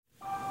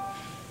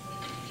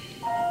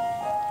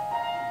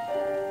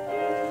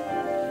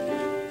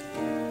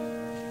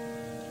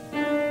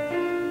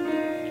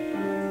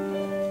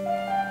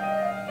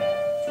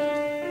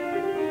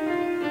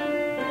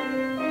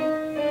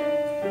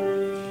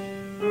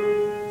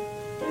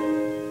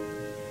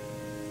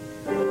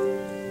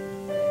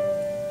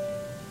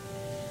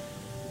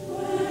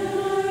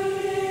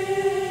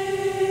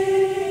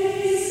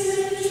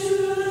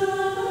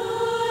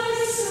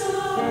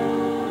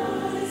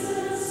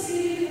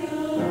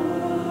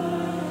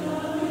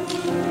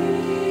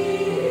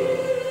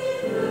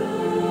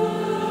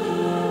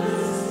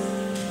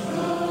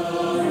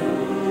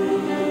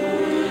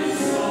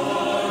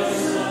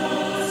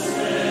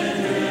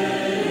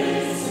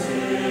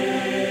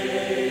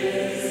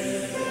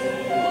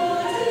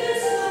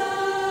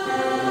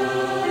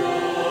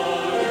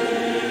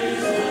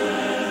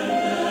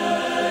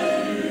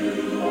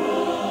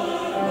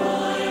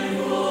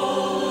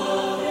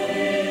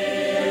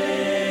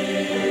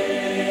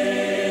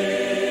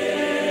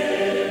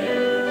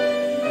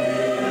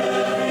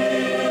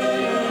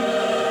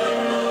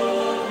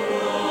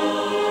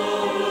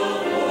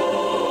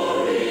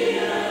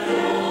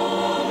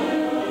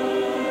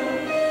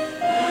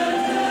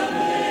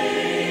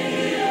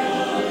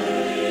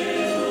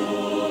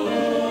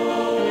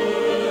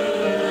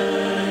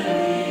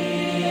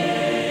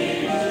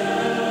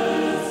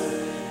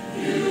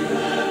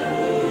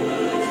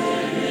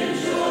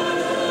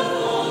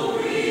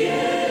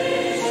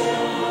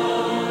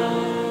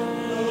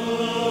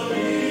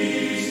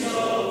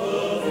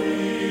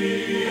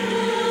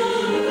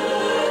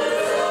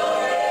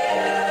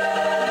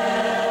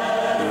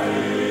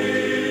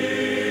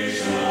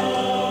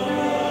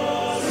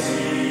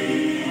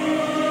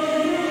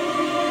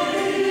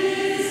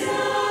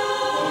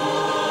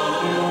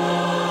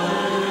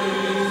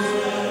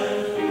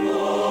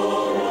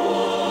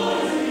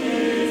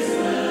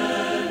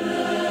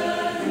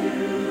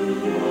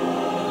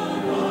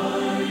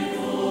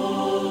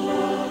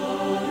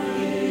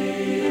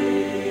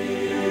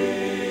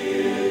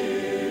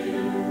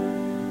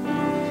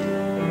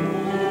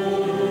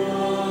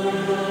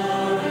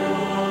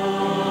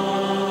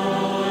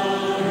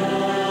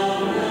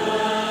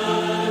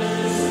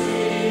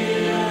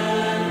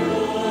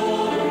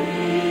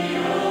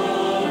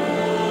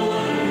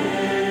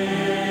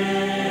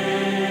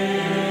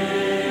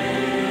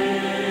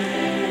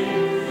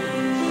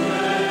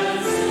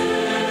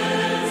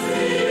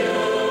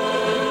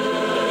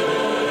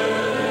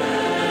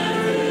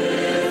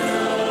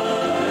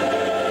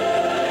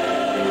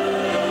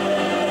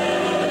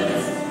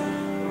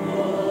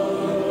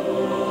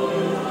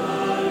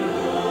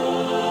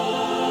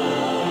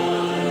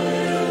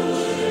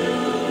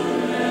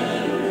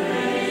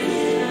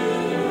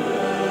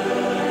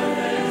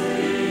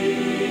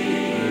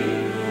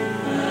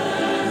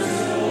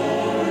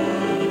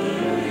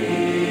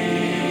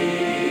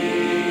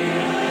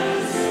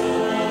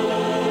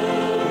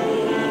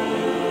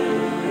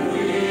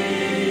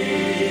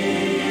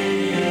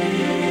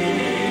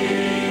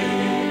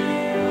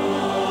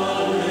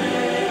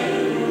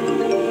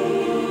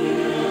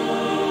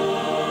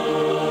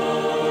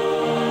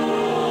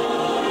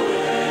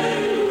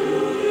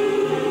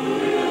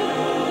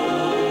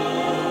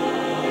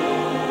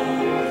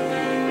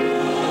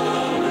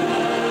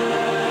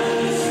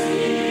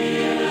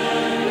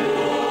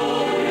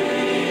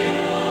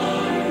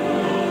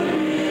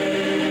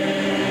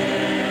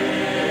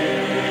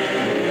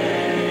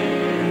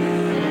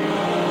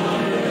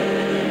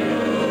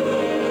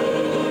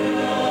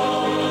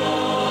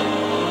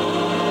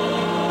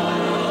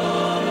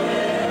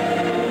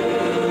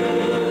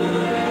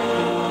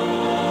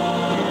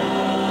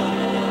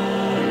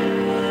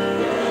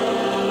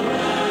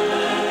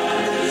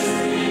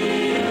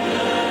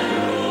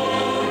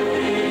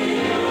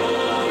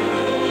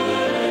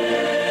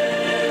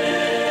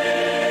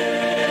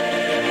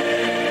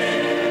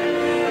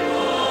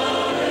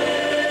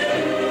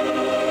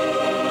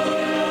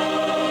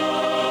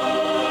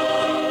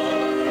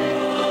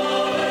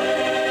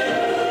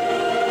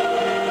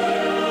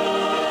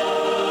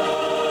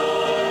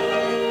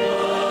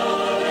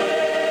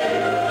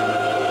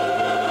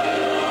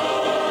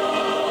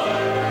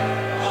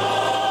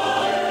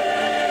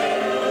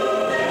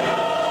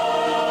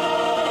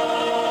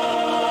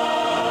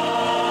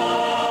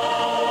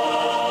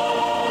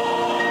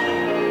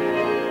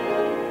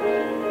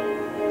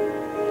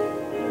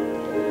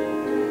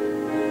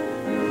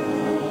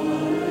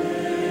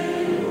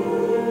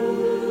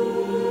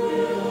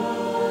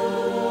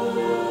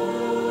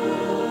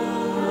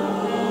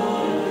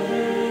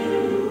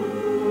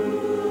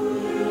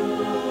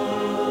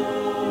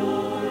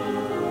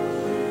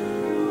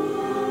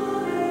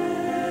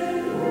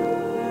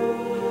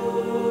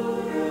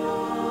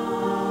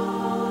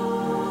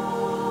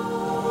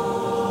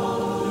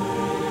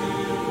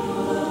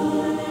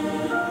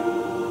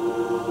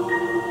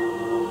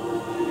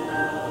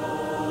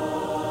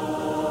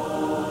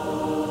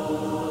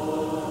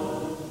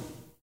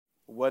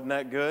Wasn't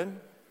that good?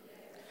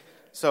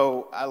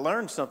 So I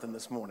learned something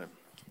this morning.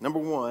 Number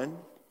one,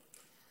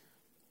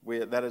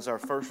 that is our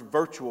first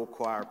virtual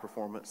choir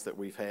performance that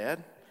we've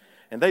had.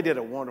 And they did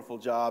a wonderful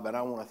job, and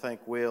I want to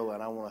thank Will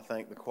and I want to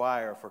thank the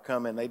choir for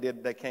coming.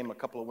 They came a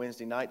couple of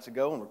Wednesday nights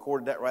ago and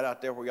recorded that right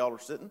out there where y'all are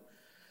sitting.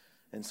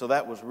 And so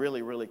that was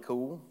really, really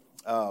cool.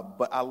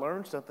 But I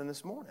learned something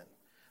this morning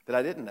that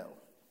I didn't know.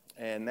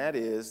 And that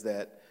is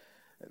that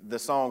the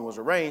song was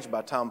arranged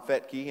by Tom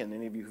Fetke, and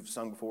any of you who've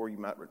sung before, you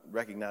might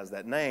recognize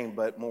that name.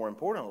 But more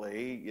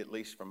importantly, at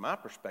least from my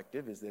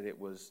perspective, is that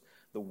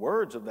the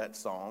words of that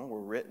song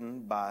were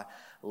written by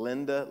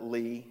Linda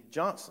Lee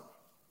Johnson.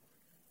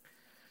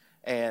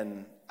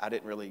 And I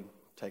didn't really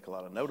take a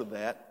lot of note of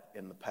that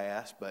in the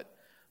past, but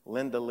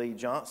Linda Lee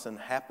Johnson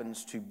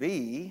happens to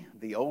be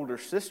the older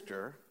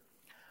sister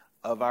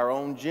of our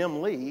own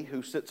Jim Lee,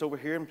 who sits over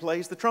here and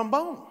plays the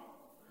trombone,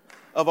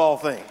 of all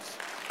things.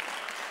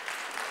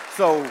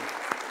 So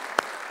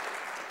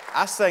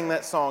I sang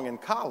that song in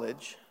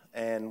college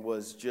and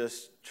was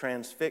just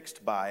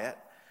transfixed by it.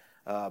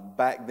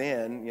 Back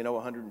then,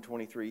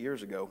 123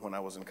 years ago when I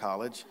was in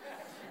college.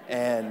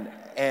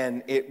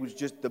 And it was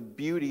just the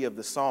beauty of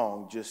the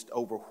song just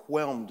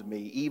overwhelmed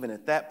me, even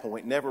at that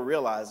point, never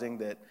realizing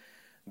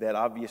that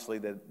obviously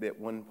that at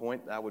one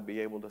point I would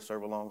be able to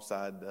serve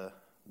alongside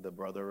the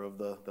brother of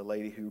the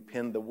lady who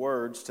penned the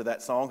words to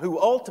that song, who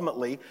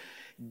ultimately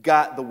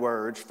got the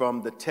words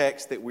from the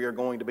text that we are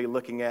going to be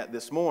looking at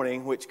this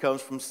morning, which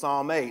comes from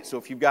Psalm 8. So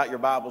if you've got your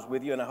Bibles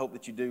with you, and I hope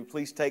that you do,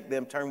 please take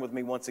them, turn with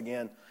me once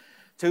again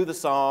to the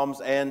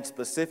Psalms and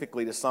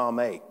specifically to Psalm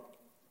 8.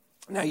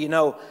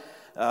 Now,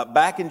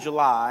 back in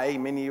July,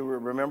 many of you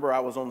remember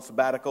I was on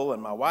sabbatical,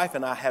 and my wife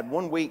and I had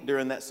 1 week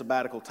during that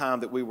sabbatical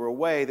time that we were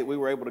away that we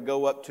were able to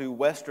go up to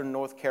western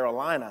North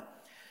Carolina.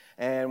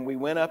 And we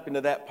went up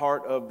into that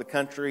part of the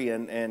country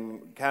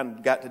and kind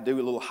of got to do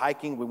a little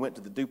hiking. We went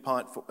to the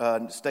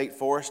DuPont State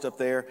Forest up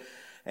there,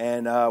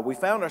 and we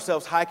found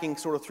ourselves hiking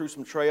sort of through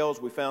some trails.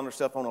 We found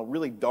ourselves on a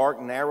really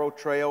dark, narrow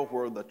trail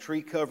where the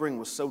tree covering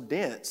was so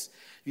dense.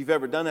 If you've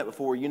ever done that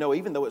before,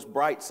 even though it's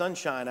bright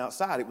sunshine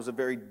outside, it was a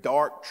very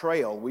dark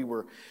trail.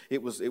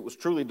 It was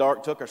truly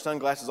dark. Took our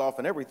sunglasses off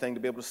and everything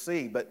to be able to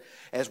see. But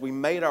as we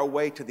made our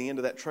way to the end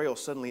of that trail,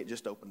 suddenly it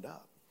just opened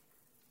up.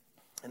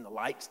 And the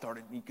light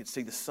started, you could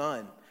see the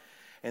sun,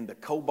 and the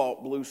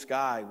cobalt blue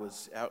sky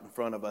was out in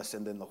front of us,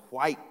 and then the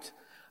white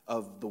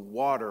of the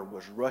water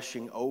was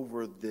rushing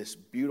over this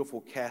beautiful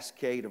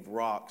cascade of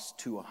rocks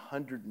to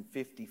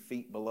 150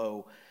 feet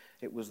below.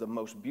 It was the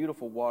most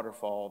beautiful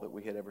waterfall that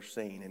we had ever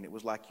seen, and it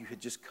was like you had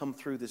just come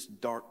through this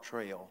dark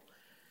trail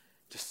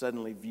to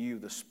suddenly view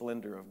the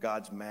splendor of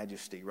God's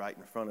majesty right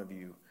in front of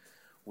you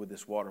with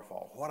this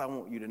waterfall. What I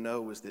want you to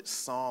know is that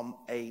Psalm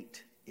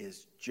 8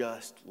 is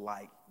just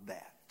like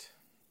that.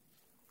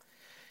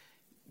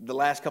 The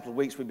last couple of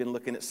weeks we've been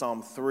looking at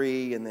Psalm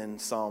 3 and then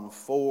Psalm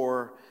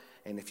 4.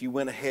 And if you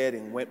went ahead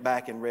and went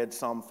back and read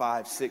Psalm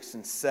 5, 6,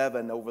 and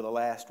 7 over the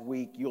last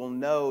week, you'll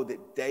know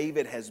that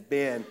David has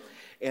been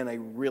in a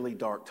really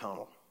dark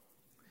tunnel.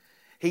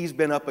 He's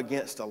been up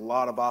against a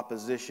lot of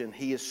opposition.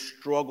 He has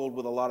struggled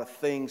with a lot of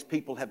things.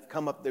 People have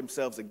come up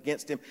themselves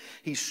against him.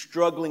 He's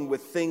struggling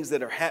with things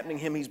that are happening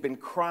to him. He's been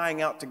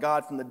crying out to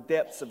God from the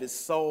depths of his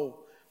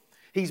soul.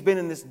 He's been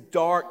in this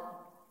dark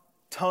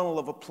tunnel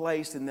of a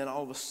place, and then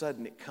all of a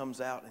sudden it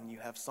comes out and you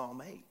have Psalm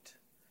 8.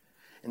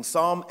 And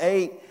Psalm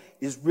 8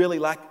 is really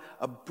like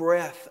a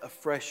breath of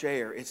fresh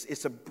air.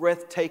 It's a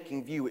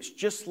breathtaking view. It's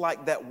just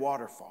like that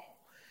waterfall.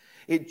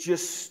 It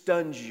just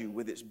stuns you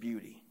with its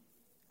beauty.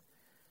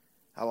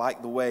 I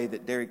like the way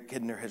that Derek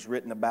Kidner has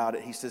written about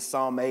it. He says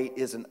Psalm 8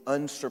 is an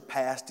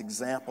unsurpassed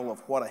example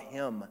of what a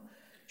hymn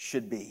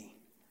should be.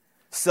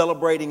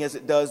 Celebrating as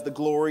it does the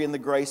glory and the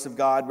grace of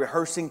God,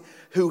 rehearsing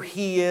who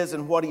He is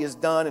and what He has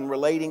done, and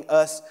relating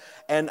us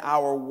and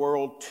our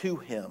world to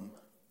Him,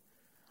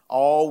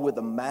 all with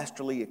a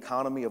masterly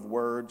economy of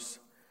words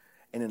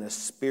and in a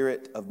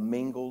spirit of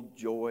mingled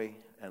joy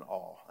and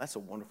awe. That's a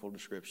wonderful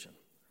description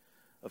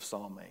of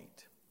Psalm 8.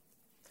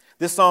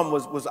 This psalm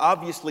was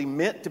obviously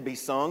meant to be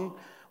sung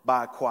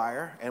by a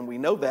choir, and we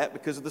know that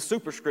because of the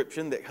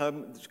superscription that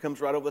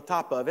comes right over the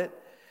top of it.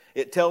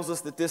 It tells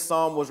us that this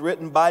psalm was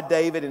written by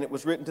David, and it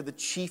was written to the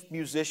chief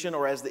musician,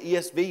 or as the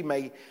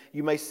ESV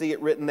you may see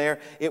it written there,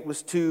 it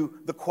was to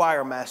the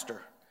choir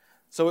master.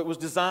 So it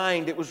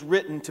was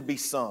written to be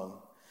sung.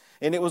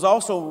 And it was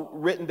also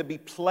written to be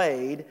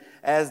played,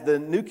 as the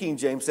New King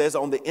James says,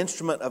 on the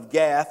instrument of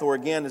Gath, or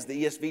again, as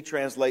the ESV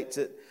translates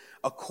it,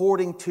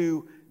 according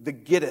to the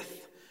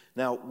gittith.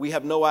 Now, we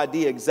have no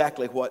idea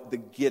exactly what the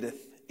gittith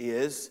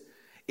is.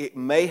 It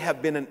may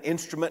have been an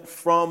instrument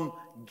from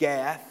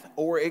Gath,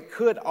 or it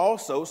could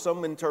also,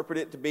 some interpret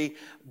it to be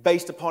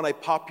based upon a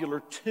popular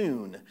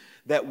tune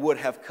that would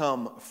have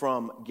come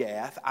from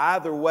Gath.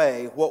 Either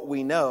way, what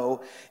we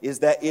know is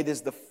that it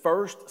is the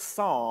first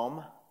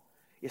psalm,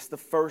 it's the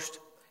first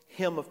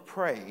hymn of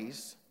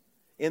praise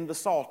in the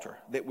Psalter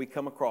that we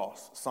come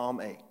across,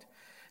 Psalm 8.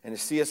 And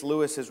as C.S.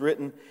 Lewis has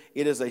written,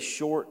 it is a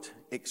short,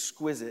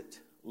 exquisite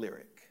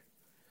lyric.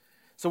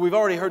 So we've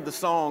already heard the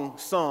song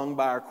sung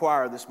by our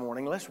choir this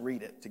morning. Let's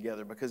read it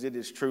together because it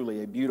is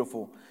truly a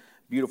beautiful,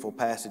 beautiful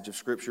passage of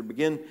Scripture.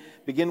 Begin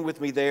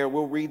with me there.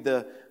 We'll read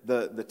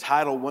the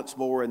title once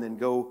more and then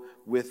go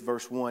with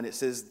verse 1. It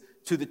says,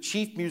 "To the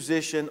chief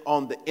musician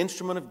on the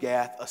instrument of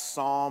Gath, a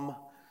psalm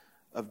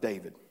of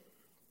David.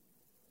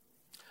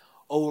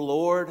 O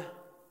Lord,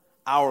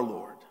 our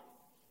Lord,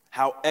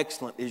 how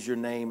excellent is your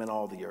name in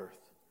all the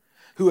earth,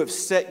 who have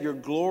set your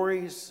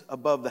glories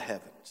above the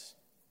heavens.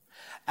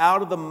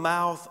 Out of the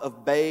mouth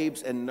of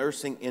babes and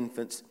nursing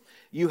infants,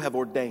 you have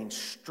ordained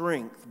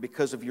strength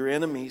because of your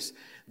enemies,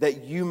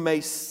 that you may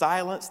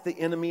silence the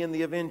enemy and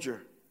the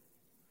avenger.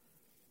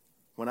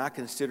 When I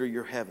consider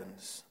your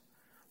heavens,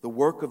 the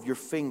work of your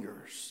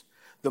fingers,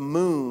 the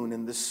moon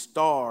and the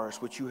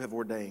stars which you have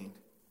ordained.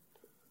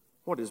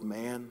 What is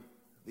man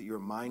that you are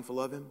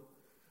mindful of him,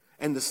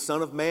 and the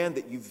Son of Man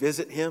that you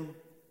visit him?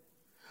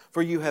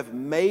 For you have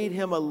made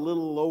him a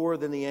little lower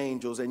than the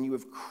angels, and you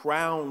have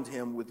crowned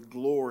him with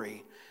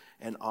glory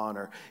and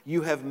honor.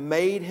 You have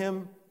made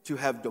him to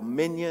have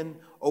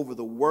dominion over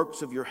the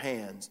works of your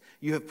hands.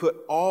 You have put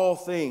all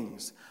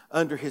things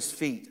under his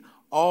feet,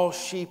 all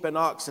sheep and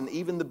oxen,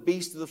 even the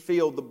beasts of the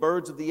field, the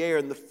birds of the air,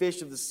 and the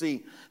fish of the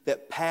sea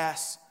that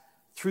pass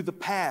through the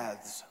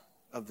paths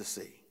of the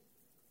sea.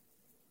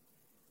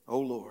 O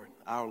Lord,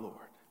 our Lord,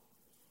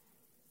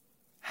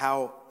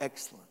 how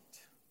excellent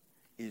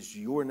is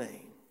your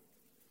name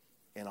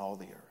in all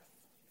the earth."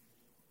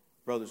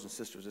 Brothers and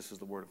sisters, this is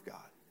the word of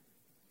God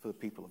for the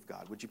people of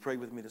God. Would you pray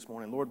with me this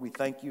morning? Lord, we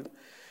thank you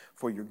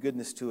for your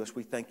goodness to us.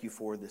 We thank you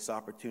for this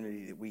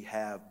opportunity that we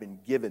have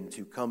been given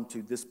to come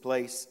to this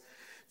place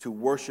to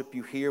worship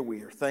you here.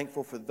 We are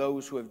thankful for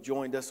those who have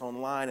joined us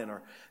online and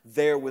are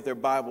there with their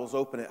Bibles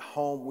open at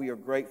home. We are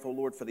grateful,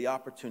 Lord, for the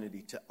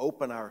opportunity to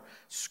open our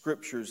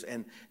scriptures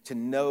and to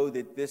know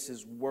that this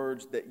is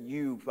words that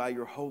you, by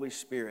your Holy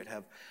Spirit,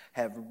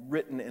 have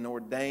written and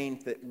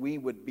ordained that we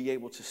would be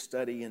able to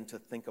study and to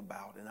think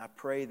about. And I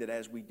pray that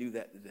as we do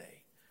that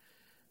today,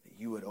 that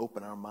you would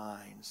open our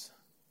minds.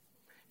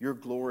 Your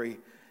glory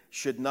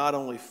should not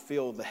only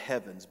fill the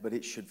heavens, but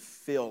it should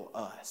fill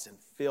us and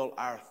fill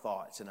our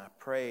thoughts. And I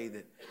pray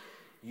that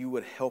you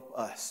would help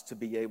us to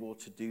be able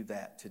to do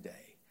that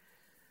today.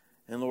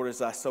 And Lord,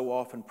 as I so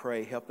often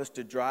pray, help us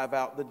to drive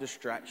out the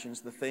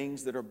distractions, the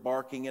things that are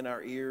barking in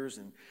our ears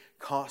and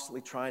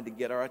constantly trying to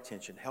get our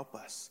attention. Help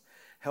us.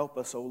 Help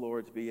us, oh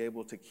Lord, to be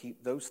able to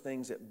keep those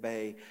things at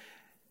bay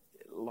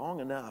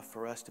long enough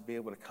for us to be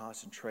able to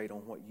concentrate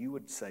on what you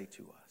would say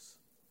to us.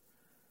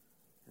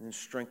 And then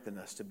strengthen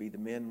us to be the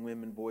men,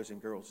 women, boys, and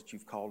girls that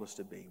you've called us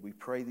to be. We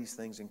pray these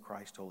things in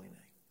Christ's holy name.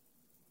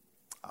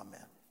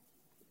 Amen.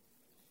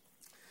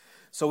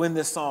 So in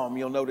this psalm,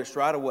 you'll notice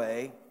right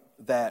away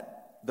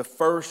that the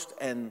first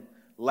and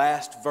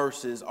last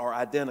verses are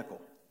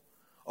identical.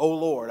 O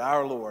Lord,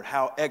 our Lord,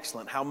 how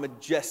excellent, how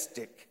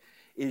majestic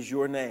is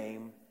your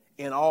name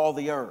in all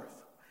the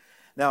earth.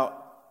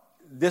 Now,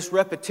 this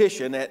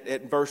repetition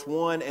at verse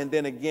 1 and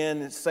then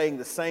again saying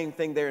the same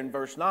thing there in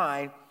verse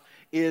 9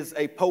 is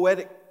a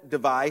poetic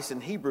device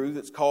in Hebrew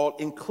that's called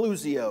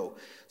inclusio.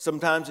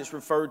 Sometimes it's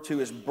referred to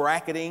as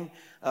bracketing.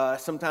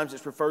 Sometimes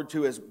it's referred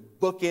to as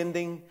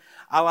bookending.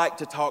 I like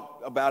to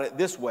talk about it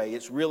this way.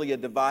 It's really a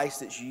device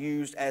that's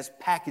used as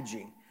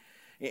packaging.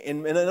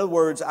 In other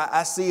words,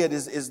 I see it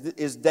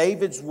as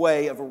David's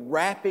way of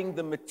wrapping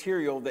the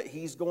material that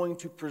he's going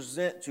to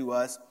present to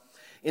us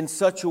in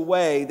such a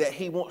way that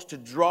he wants to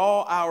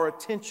draw our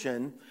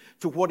attention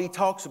to what he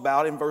talks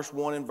about in verse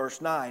 1 and verse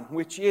 9,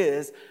 which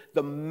is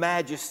the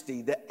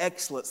majesty, the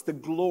excellence, the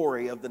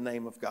glory of the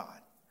name of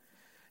God.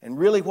 And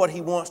really what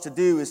he wants to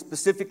do is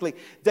specifically,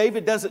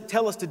 David doesn't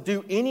tell us to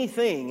do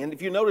anything. And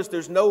if you notice,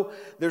 there's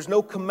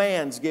no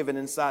commands given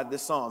inside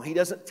this psalm. He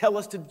doesn't tell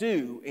us to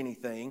do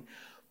anything,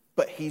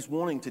 but he's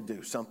wanting to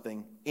do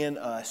something in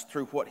us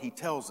through what he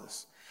tells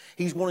us.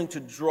 He's wanting to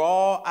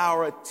draw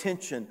our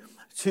attention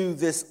to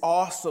this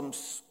awesome,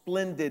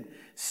 splendid,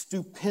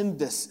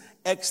 stupendous,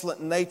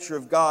 excellent nature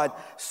of God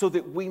so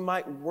that we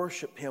might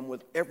worship him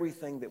with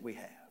everything that we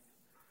have.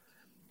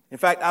 In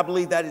fact, I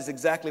believe that is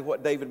exactly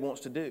what David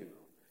wants to do.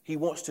 He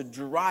wants to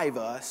drive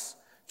us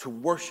to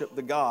worship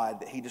the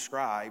God that he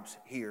describes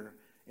here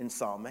in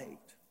Psalm 8.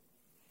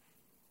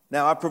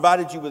 Now, I've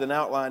provided you with an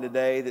outline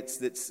today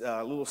that's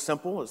a little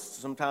simple.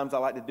 Sometimes I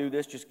like to do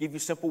this, just give you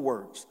simple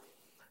words.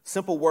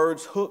 Simple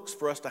words, hooks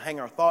for us to hang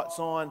our thoughts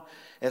on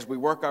as we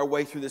work our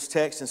way through this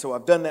text. And so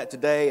I've done that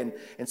today.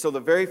 And so the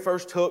very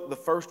first hook, the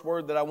first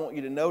word that I want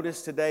you to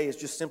notice today is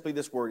just simply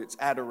this word. It's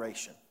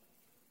adoration.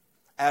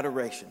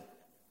 Adoration.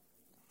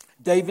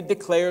 David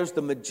declares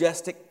the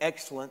majestic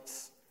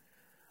excellence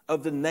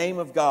of the name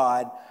of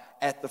God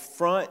at the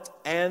front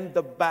and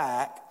the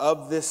back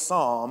of this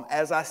psalm,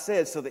 as I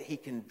said, so that he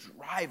can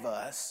drive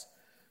us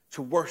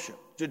to worship,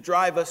 to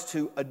drive us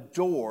to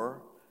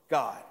adore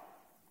God.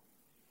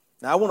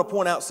 Now, I want to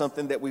point out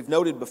something that we've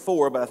noted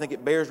before, but I think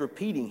it bears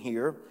repeating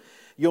here.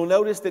 You'll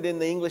notice that in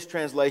the English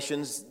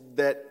translations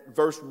that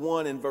verse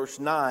 1 and verse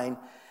 9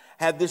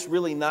 have this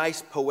really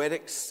nice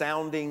poetic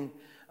sounding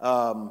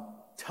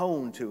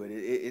tone to it.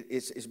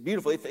 It's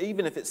beautiful,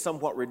 even if it's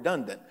somewhat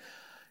redundant.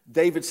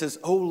 David says,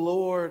 "O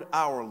Lord,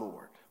 our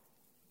Lord."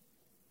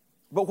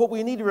 But what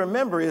we need to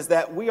remember is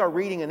that we are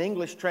reading an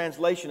English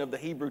translation of the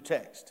Hebrew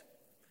text.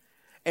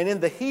 And in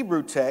the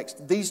Hebrew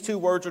text, these two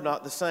words are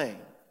not the same.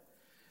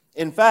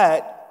 In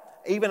fact,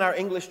 even our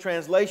English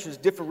translations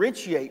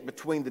differentiate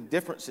between the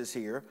differences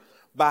here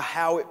by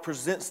how it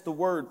presents the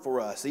word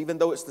for us. Even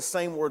though it's the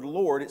same word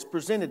Lord, it's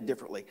presented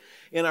differently.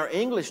 In our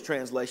English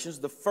translations,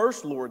 the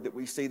first Lord that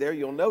we see there,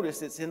 you'll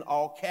notice it's in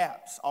all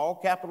caps, all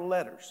capital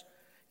letters,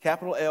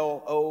 capital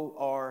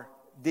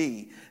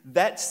L-O-R-D.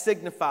 That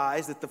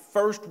signifies that the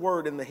first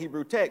word in the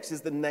Hebrew text is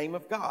the name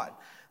of God,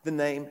 the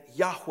name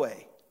Yahweh.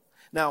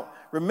 Now,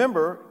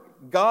 remember,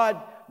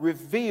 God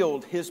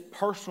revealed his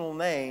personal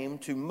name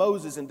to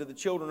Moses and to the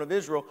children of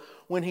Israel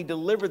when he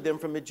delivered them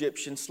from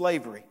Egyptian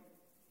slavery.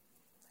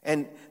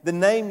 And the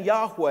name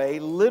Yahweh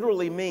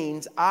literally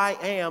means I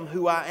am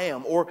who I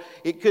am, or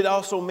it could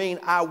also mean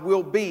I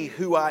will be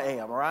who I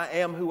am, or I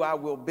am who I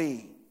will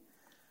be.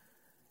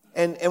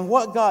 And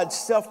what God's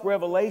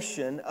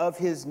self-revelation of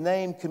his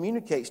name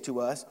communicates to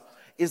us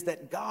is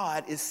that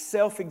God is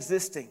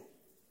self-existing.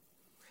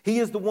 He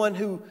is the one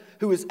who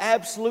is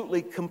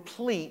absolutely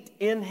complete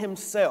in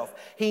himself.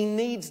 He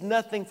needs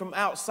nothing from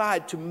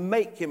outside to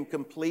make him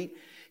complete.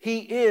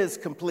 He is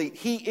complete.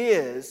 He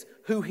is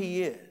who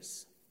he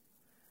is.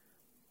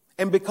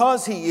 And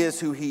because he is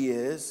who he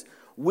is,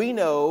 we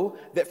know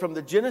that from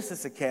the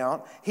Genesis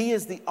account, he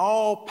is the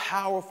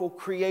all-powerful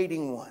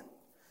creating one.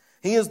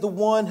 He is the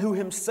one who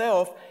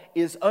himself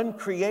is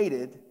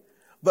uncreated,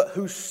 but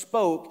who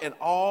spoke, and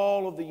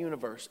all of the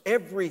universe,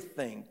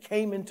 everything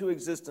came into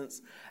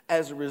existence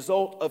as a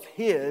result of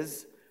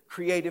his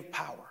creative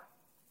power.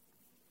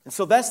 And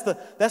so that's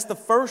the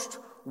first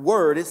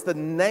word. It's the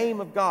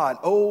name of God,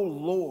 O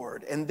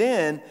Lord. And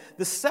then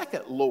the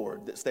second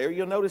Lord that's there,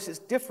 you'll notice it's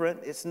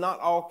different. It's not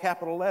all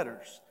capital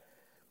letters.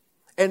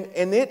 And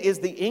it is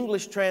the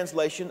English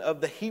translation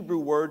of the Hebrew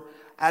word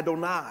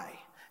Adonai.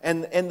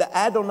 And the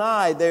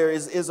Adonai there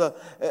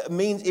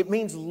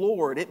means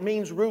Lord, it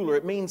means ruler,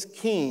 it means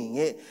king,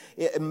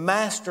 it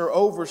master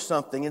over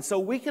something. And so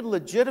we could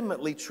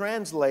legitimately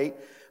translate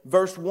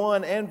verse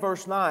 1 and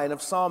verse 9 of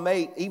Psalm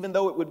 8, even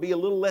though it would be a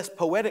little less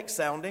poetic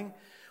sounding.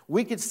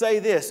 We could say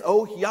this,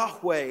 O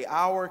Yahweh,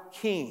 our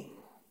King.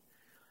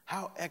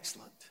 How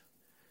excellent,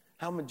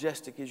 how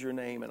majestic is your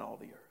name in all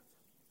the earth.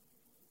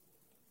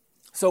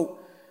 So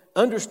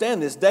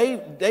understand this.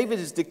 David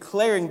is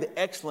declaring the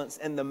excellence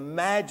and the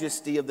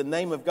majesty of the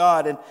name of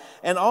God,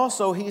 and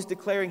also he's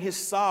declaring his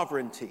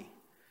sovereignty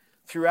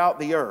throughout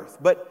the earth.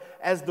 But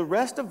as the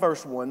rest of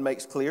verse 1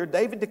 makes clear,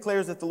 David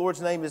declares that the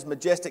Lord's name is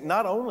majestic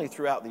not only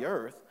throughout the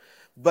earth,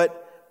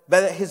 but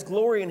that his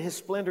glory and his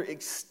splendor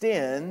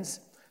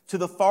extends to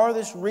the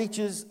farthest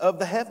reaches of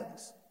the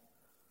heavens.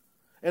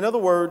 In other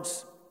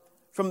words,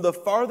 from the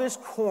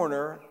farthest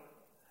corner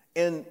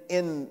in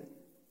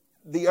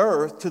the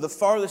earth to the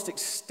farthest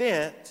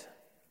extent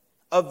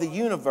of the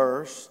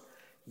universe,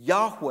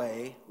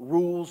 Yahweh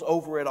rules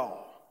over it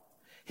all.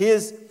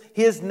 His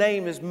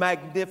name is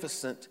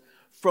magnificent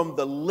from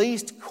the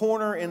least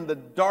corner in the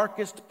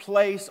darkest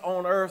place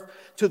on earth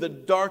to the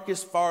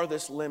darkest,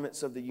 farthest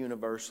limits of the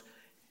universe.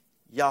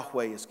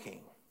 Yahweh is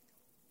king.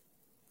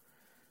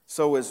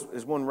 So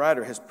as one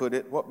writer has put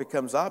it, what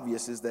becomes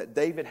obvious is that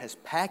David has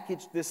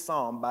packaged this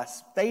psalm by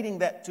stating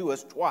that to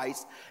us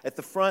twice at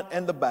the front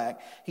and the back.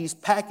 He's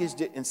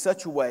packaged it in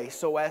such a way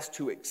so as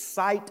to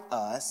excite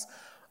us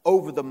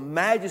over the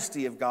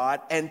majesty of God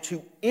and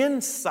to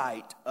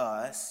incite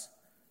us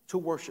to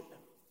worship him.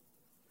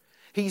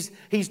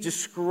 He's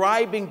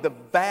describing the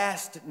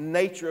vast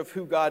nature of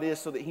who God is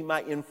so that he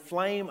might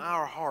inflame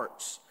our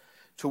hearts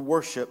to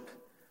worship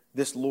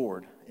this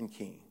Lord and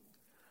King.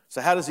 So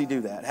how does he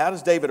do that? How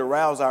does David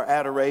arouse our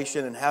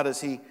adoration, and how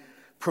does he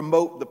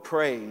promote the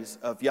praise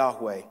of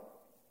Yahweh?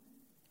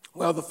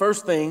 Well, the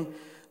first thing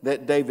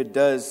that David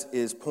does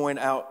is point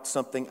out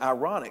something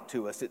ironic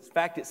to us. In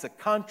fact, it's a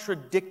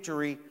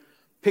contradictory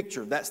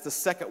picture. That's the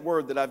second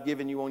word that I've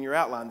given you on your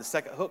outline. The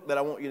second hook that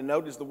I want you to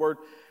note is the word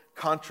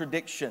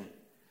contradiction.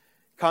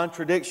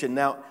 Contradiction.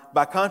 Now,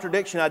 by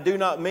contradiction, I do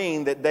not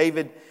mean that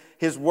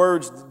his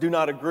words do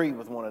not agree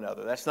with one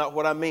another. That's not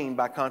what I mean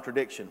by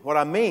contradiction. What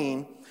I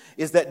mean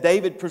is that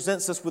David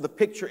presents us with a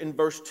picture in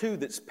verse 2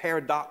 that's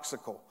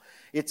paradoxical.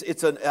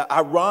 It's an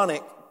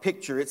ironic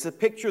picture. It's a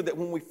picture that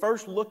when we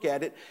first look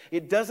at it,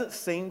 it doesn't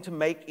seem to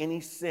make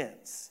any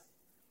sense.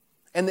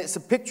 And it's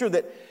a picture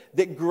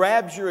that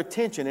grabs your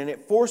attention, and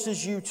it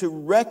forces you to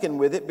reckon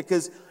with it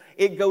because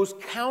it goes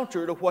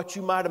counter to what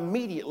you might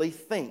immediately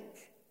think.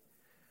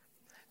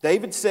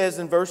 David says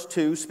in verse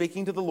 2,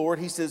 speaking to the Lord,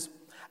 he says,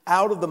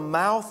 out of the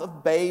mouth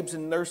of babes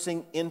and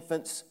nursing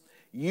infants,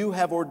 you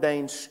have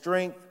ordained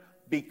strength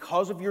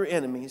because of your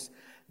enemies,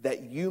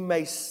 that you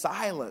may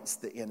silence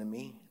the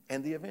enemy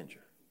and the avenger.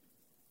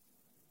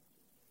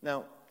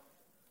 Now,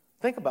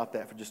 think about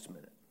that for just a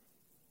minute.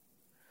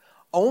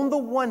 On the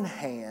one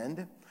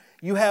hand,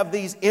 You have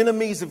these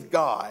enemies of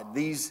God,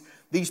 these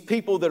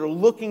people that are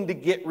looking to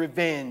get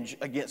revenge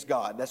against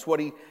God. That's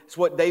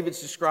what David's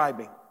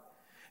describing.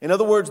 In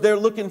other words, they're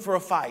looking for a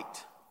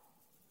fight.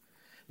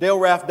 Dale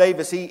Ralph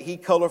Davis, he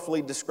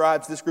colorfully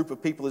describes this group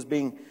of people as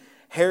being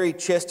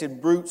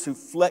hairy-chested brutes who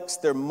flex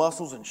their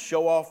muscles and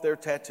show off their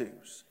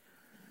tattoos.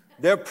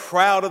 They're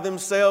proud of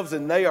themselves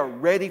and they are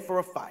ready for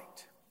a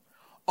fight.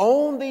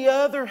 On the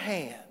other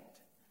hand,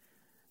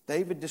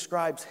 David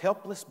describes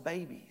helpless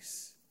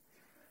babies,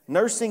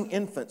 nursing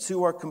infants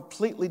who are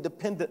completely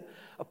dependent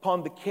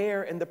upon the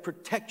care and the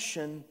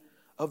protection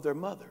of their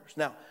mothers.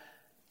 Now,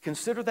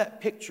 consider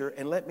that picture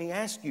and let me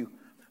ask you,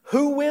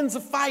 who wins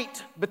a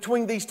fight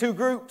between these two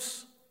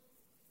groups?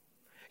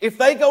 If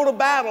they go to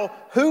battle,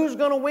 who's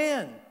going to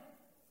win?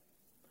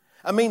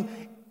 I mean,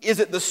 is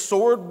it the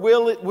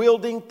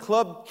sword-wielding,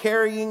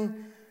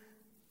 club-carrying,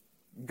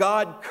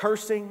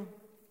 God-cursing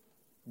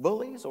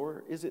bullies?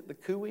 Or is it the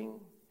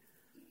cooing,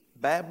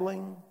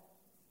 babbling,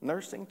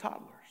 nursing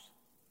toddlers?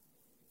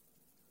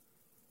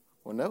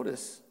 Well,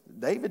 notice,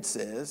 David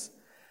says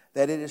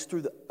that it is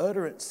through the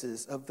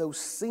utterances of those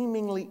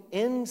seemingly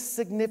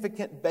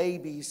insignificant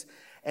babies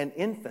and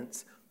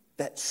infants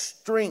that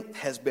strength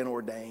has been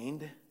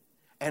ordained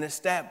and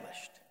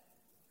established.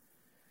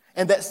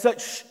 And that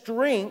such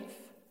strength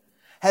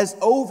has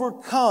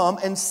overcome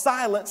and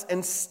silenced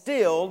and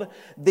stilled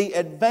the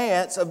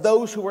advance of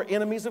those who are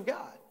enemies of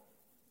God.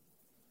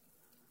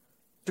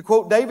 To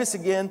quote Davis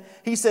again,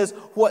 he says,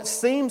 "What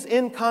seems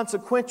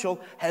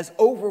inconsequential has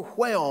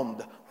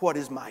overwhelmed what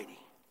is mighty."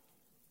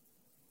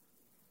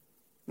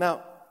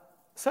 Now,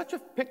 such a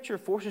picture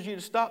forces you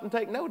to stop and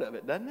take note of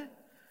it, doesn't it?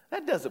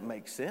 That doesn't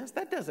make sense.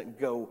 That doesn't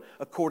go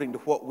according to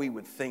what we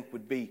would think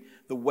would be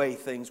the way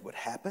things would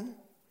happen.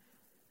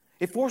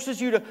 It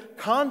forces you to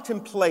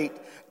contemplate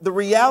the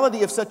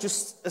reality of such a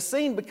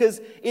scene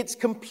because it's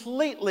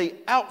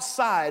completely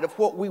outside of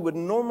what we would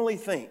normally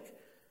think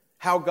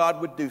how God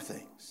would do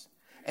things.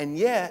 And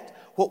yet,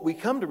 what we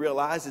come to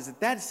realize is that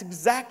that's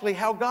exactly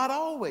how God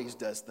always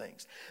does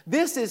things.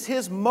 This is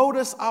His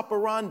modus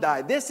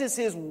operandi. This is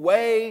His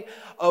way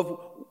of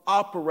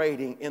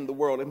operating in the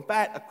world. In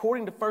fact,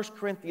 according to 1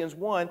 Corinthians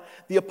 1,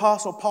 the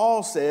Apostle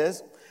Paul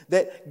says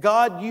that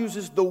God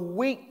uses the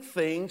weak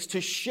things to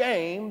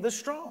shame the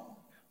strong.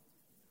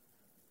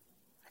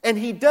 And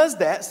He does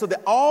that so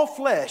that all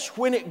flesh,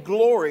 when it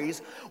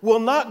glories, will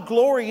not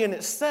glory in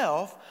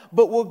itself,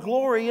 but will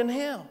glory in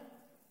Him.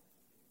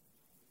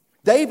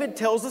 David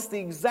tells us the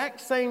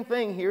exact same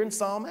thing here in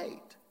Psalm 8.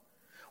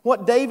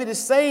 What David is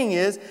saying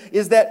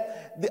is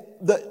that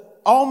the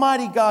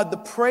Almighty God, the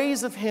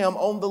praise of Him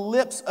on the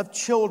lips of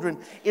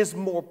children is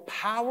more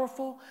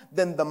powerful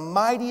than the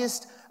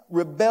mightiest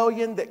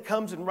rebellion that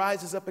comes and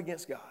rises up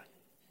against God.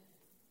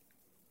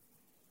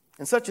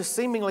 And such a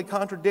seemingly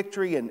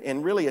contradictory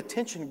and really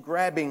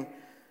attention-grabbing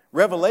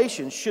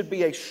revelation should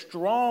be a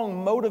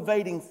strong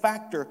motivating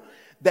factor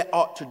that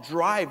ought to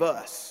drive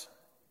us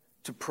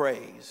to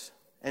praise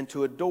and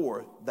to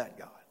adore that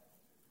God.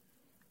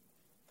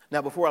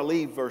 Now, before I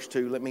leave verse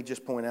 2, let me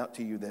just point out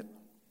to you that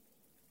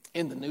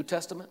in the New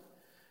Testament,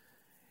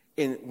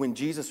 when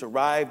Jesus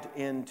arrived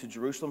into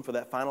Jerusalem for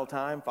that final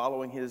time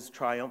following His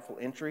triumphal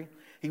entry,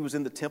 He was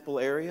in the temple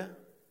area,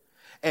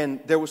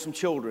 and there were some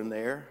children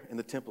there in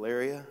the temple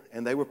area,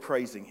 and they were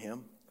praising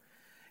Him.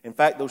 In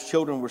fact, those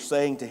children were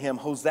saying to Him,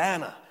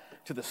 "Hosanna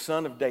to the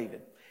Son of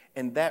David."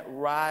 And that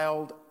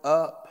riled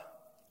up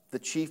the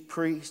chief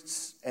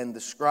priests and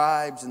the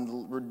scribes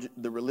and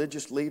the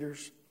religious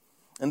leaders.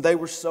 And they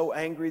were so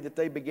angry that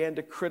they began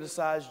to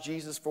criticize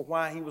Jesus for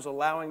why He was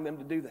allowing them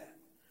to do that.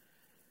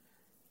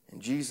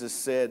 And Jesus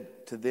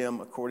said to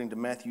them, according to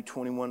Matthew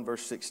 21,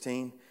 verse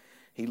 16,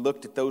 He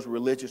looked at those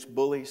religious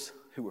bullies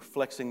who were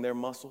flexing their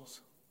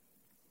muscles.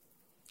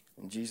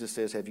 And Jesus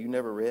says, "Have you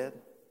never read?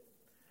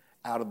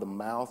 Out of the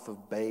mouth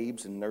of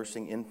babes and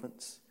nursing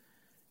infants,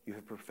 you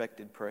have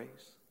perfected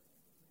praise."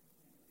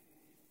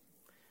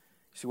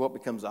 See, what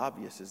becomes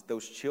obvious is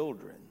those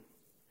children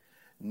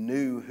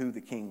knew who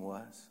the King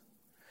was.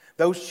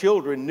 Those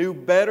children knew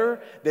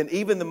better than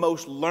even the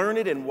most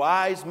learned and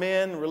wise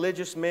men,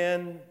 religious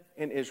men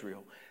in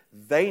Israel.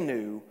 They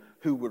knew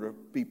who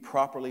would be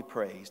properly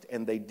praised,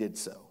 and they did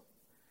so,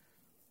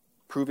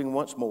 proving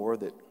once more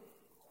that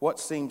what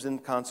seems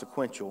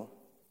inconsequential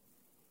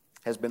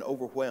has been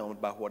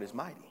overwhelmed by what is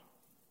mighty.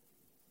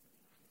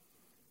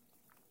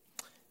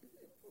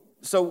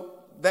 So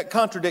that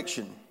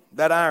contradiction,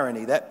 that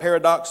irony, that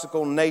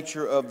paradoxical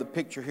nature of the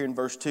picture here in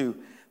verse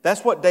 2,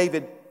 that's what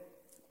David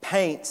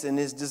paints and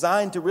is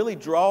designed to really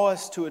draw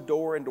us to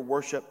adore and to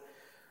worship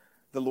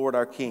the Lord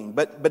our King.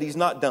 But he's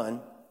not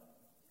done.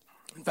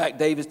 In fact,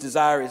 David's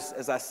desire is,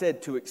 as I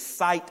said, to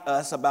excite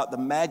us about the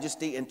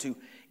majesty and to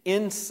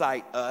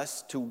incite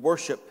us to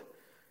worship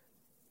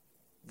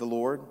the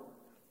Lord.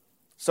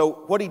 So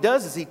what he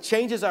does is he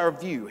changes our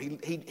view.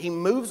 He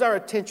moves our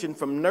attention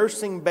from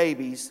nursing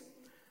babies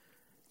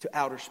to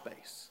outer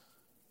space.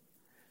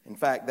 In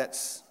fact, that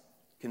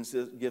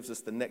gives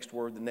us the next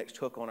word, the next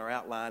hook on our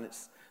outline.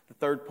 It's the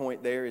third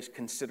point there is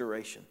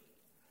consideration.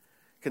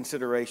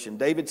 consideration.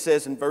 David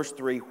says in verse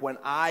 3, when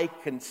I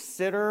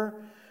consider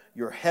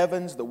your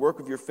heavens, the work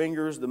of your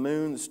fingers, the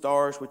moon, the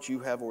stars which you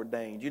have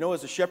ordained. You know,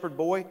 as a shepherd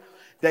boy,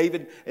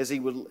 David, as he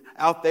was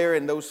out there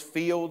in those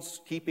fields,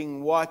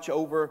 keeping watch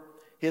over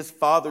his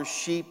father's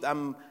sheep,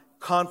 I'm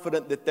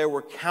confident that there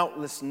were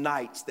countless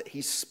nights that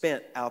he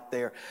spent out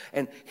there.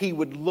 And he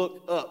would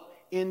look up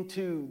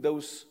into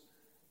those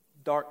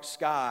dark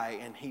sky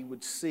and he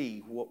would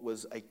see what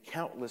was a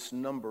countless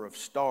number of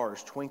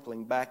stars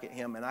twinkling back at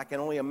him. And I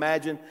can only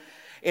imagine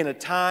in a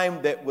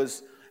time that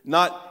was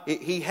not,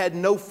 he had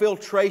no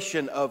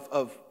filtration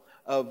of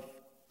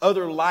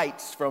other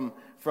lights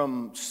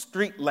from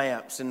street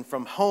lamps and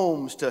from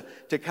homes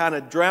to kind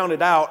of drown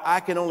it out. I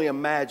can only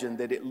imagine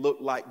that it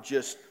looked like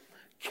just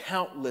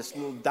countless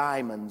little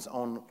diamonds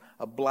on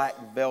a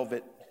black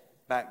velvet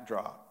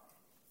backdrop.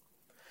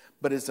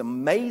 But as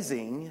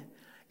amazing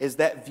as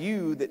that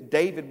view that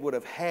David would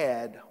have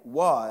had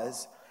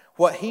was,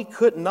 what he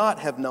could not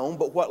have known,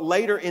 but what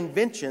later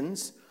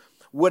inventions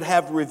would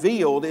have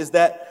revealed, is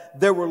that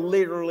there were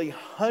literally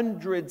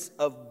hundreds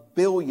of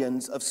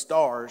billions of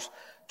stars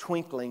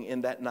twinkling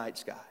in that night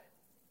sky.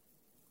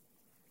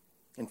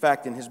 In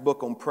fact, in his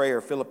book on prayer,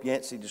 Philip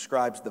Yancey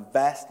describes the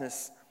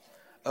vastness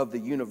of the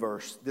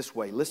universe this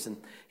way. Listen,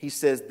 he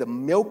says, the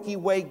Milky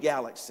Way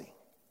galaxy,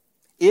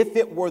 if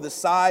it were the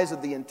size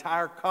of the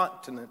entire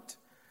continent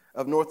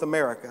of North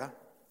America,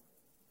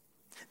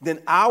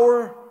 then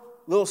our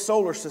little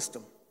solar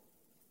system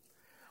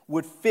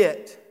would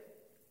fit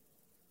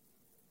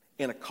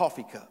in a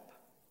coffee cup.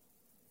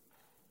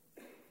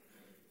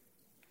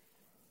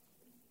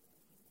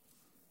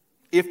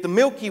 If the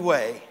Milky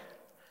Way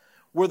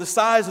were the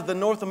size of the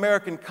North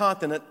American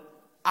continent,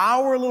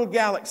 our little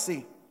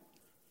galaxy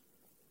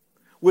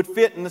would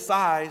fit in the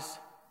size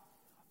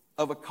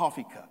of a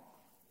coffee cup.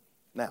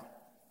 Now,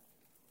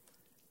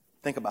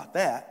 think about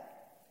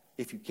that,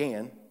 if you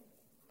can,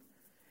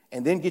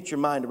 and then get your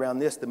mind around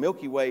this. The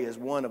Milky Way is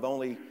one of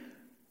only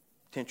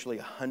potentially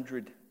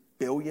 100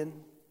 billion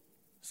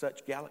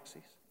such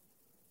galaxies.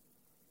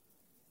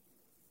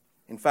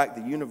 In fact,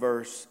 the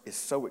universe is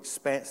so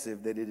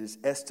expansive that it is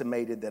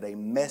estimated that a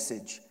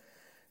message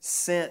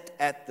sent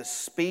at the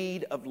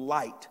speed of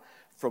light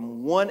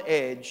from one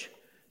edge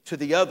to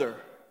the other,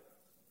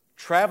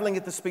 traveling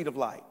at the speed of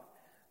light,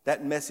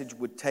 that message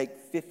would take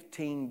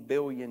 15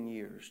 billion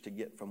years to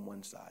get from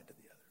one side to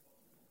the other.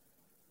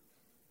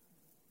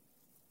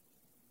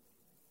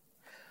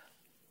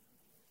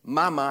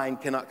 My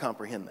mind cannot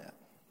comprehend that.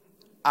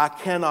 I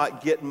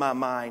cannot get my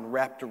mind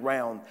wrapped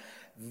around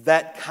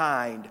that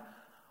kind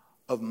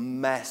of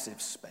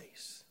massive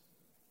space,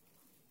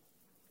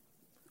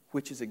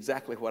 which is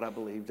exactly what I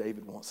believe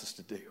David wants us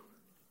to do.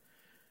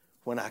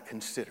 When I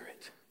consider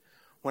it,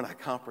 when I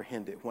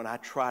comprehend it, when I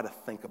try to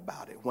think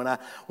about it,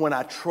 when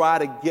I try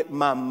to get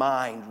my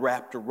mind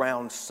wrapped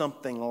around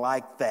something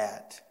like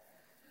that,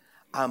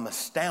 I'm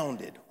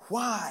astounded.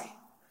 Why?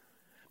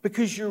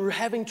 Because you're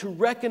having to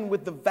reckon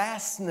with the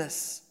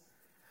vastness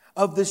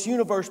of this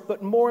universe,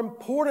 but more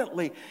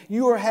importantly,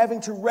 you are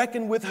having to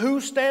reckon with who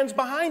stands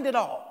behind it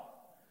all.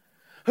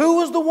 Who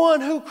was the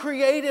one who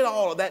created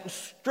all of that and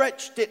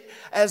stretched it,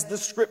 as the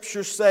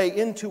scriptures say,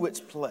 into its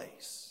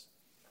place?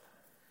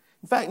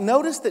 In fact,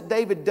 notice that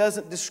David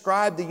doesn't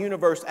describe the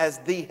universe as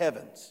the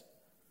heavens.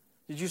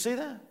 Did you see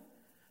that?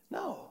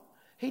 No,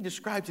 he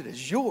describes it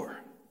as your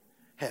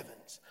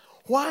heavens.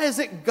 Why is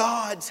it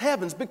God's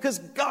heavens? Because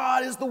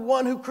God is the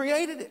one who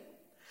created it.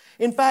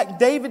 In fact,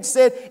 David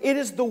said, it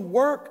is the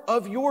work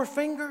of your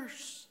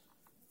fingers.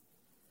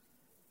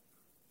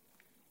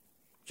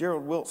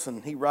 Gerald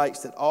Wilson, he writes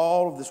that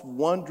all of this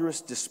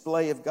wondrous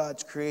display of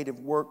God's creative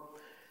work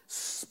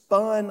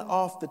spun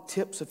off the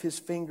tips of his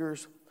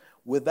fingers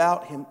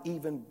without him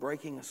even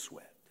breaking a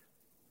sweat.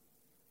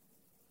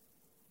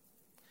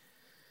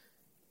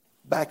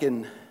 Back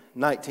in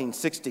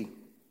 1960,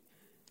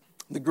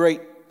 the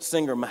great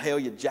singer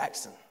Mahalia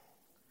Jackson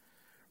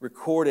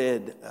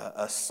recorded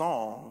a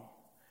song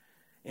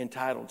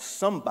entitled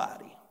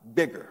Somebody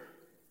Bigger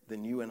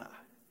Than You and I.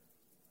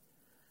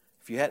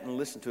 If you hadn't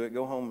listened to it,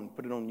 go home and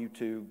put it on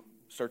YouTube,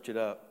 search it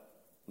up,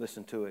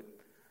 listen to it.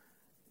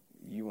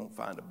 You won't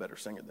find a better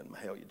singer than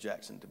Mahalia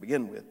Jackson to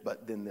begin with,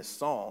 but then this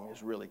song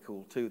is really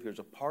cool too. There's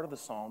a part of the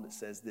song that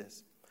says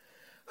this: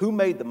 who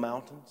made the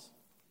mountains?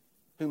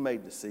 Who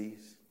made the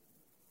seas?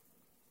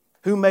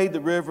 Who made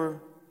the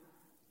river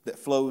that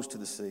flows to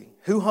the sea?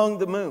 Who hung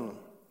the moon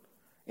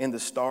in the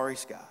starry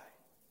sky?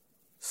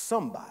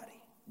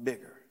 Somebody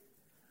bigger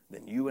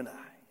than you and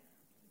I.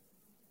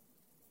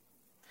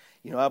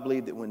 You know, I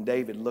believe that when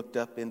David looked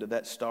up into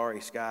that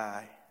starry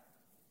sky,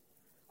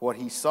 what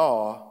he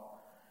saw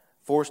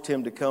forced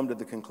him to come to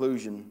the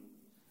conclusion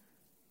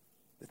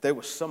that there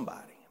was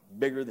somebody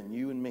bigger than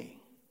you and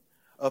me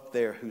up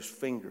there whose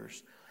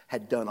fingers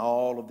had done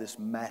all of this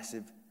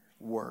massive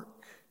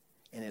work.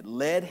 And it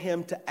led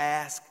him to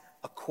ask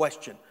a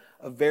question,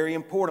 a very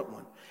important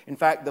one. In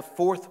fact, the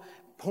fourth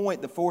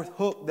point, the fourth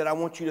hook that I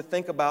want you to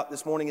think about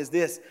this morning is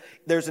this.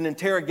 There's an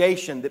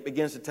interrogation that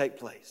begins to take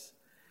place.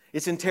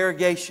 It's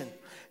interrogation.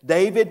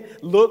 David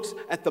looks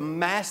at the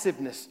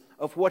massiveness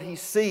of what he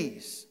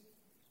sees.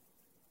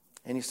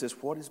 And he says,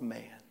 what is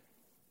man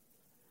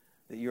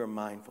that you are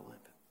mindful of him?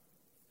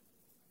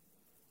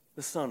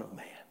 The Son of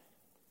Man,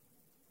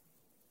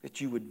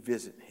 that you would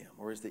visit him.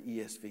 Or as the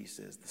ESV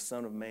says, the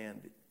Son of Man,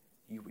 that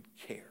you would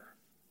care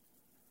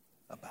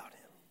about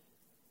him.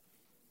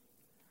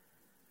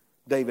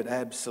 David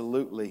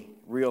absolutely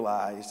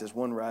realized, as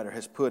one writer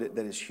has put it,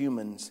 that as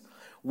humans,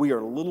 we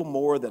are little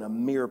more than a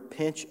mere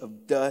pinch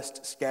of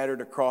dust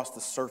scattered across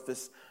the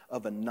surface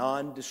of a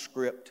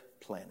nondescript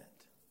planet.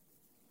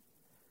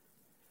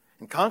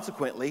 And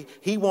consequently,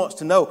 he wants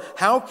to know,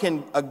 how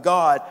can a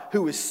God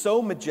who is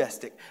so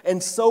majestic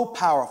and so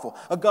powerful,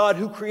 a God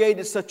who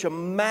created such a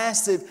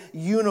massive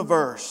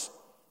universe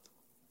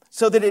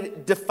so that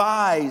it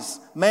defies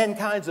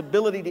mankind's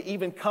ability to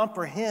even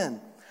comprehend,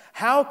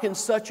 how can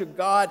such a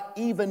God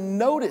even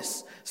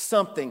notice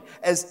something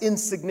as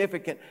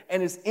insignificant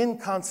and as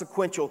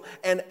inconsequential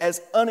and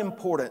as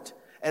unimportant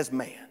as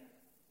man?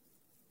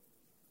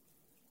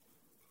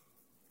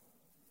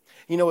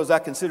 You know, as I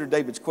considered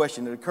David's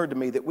question, it occurred to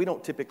me that we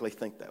don't typically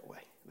think that way.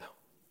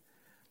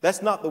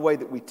 That's not the way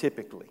that we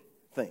typically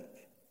think.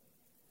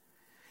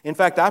 In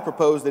fact, I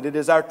propose that it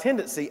is our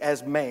tendency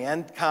as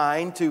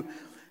mankind to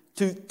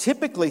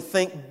typically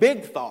think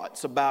big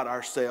thoughts about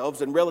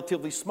ourselves and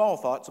relatively small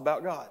thoughts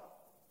about God.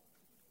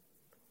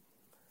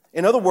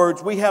 In other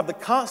words, we have the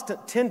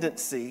constant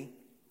tendency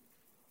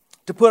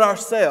to put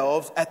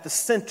ourselves at the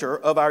center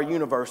of our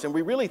universe, and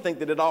we really think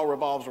that it all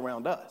revolves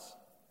around us.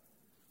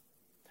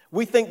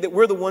 We think that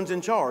we're the ones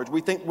in charge.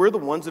 We think we're the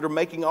ones that are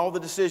making all the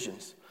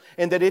decisions.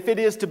 And that if it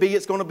is to be,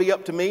 it's going to be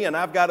up to me, and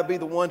I've got to be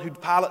the one who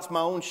pilots my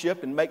own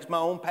ship and makes my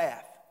own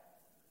path.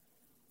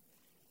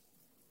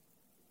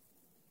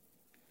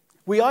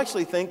 We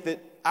actually think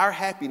that our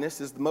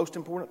happiness is the most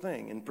important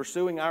thing. And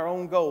pursuing our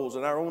own goals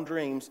and our own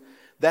dreams,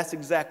 that's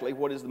exactly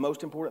what is the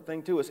most important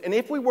thing to us. And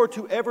if we were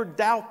to ever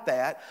doubt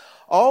that,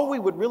 all we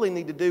would really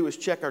need to do is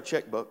check our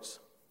checkbooks.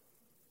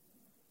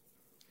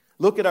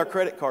 Look at our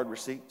credit card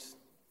receipts.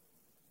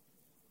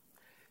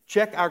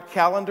 Check our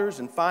calendars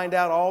and find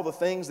out all the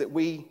things that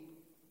we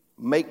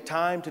make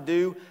time to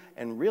do,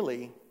 and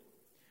really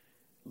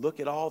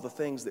look at all the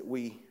things that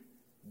we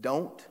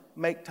don't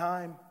make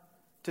time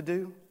to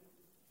do.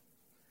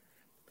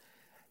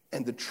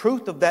 And the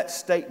truth of that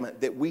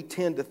statement, that we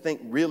tend to think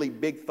really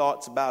big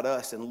thoughts about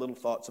us and little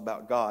thoughts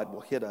about God,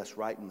 will hit us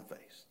right in the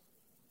face.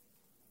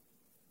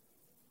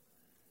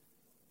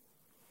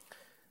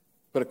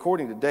 But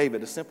according to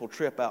David, a simple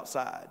trip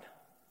outside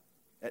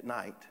at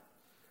night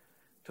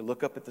to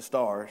look up at the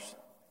stars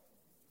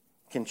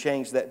can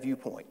change that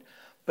viewpoint,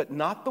 but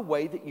not the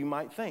way that you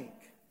might think.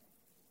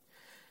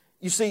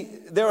 You see,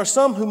 there are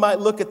some who might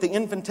look at the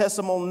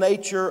infinitesimal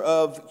nature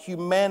of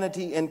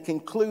humanity and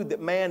conclude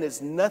that man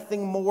is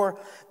nothing more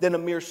than a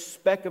mere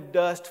speck of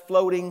dust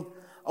floating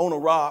on a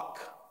rock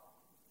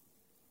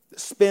that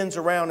spins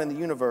around in the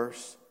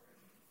universe.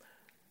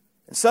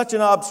 And such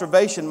an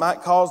observation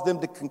might cause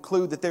them to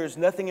conclude that there is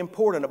nothing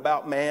important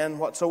about man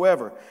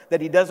whatsoever, that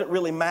he doesn't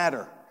really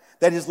matter,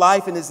 that his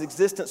life and his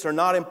existence are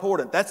not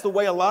important. That's the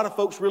way a lot of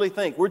folks really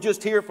think. We're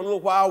just here for a little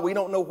while. We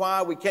don't know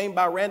why. We came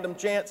by random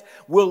chance.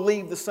 We'll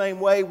leave the same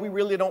way. We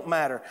really don't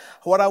matter.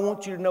 What I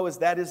want you to know is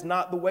that is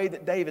not the way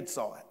that David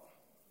saw it.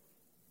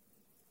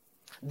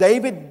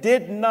 David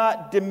did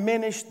not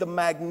diminish the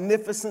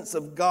magnificence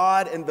of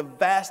God and the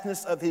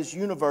vastness of his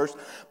universe,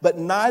 but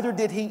neither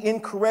did he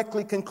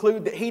incorrectly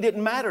conclude that he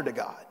didn't matter to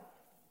God.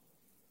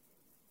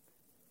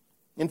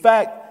 In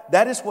fact,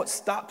 that is what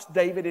stops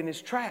David in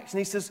his tracks. And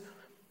he says,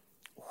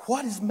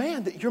 what is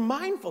man that you're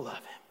mindful of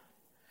him?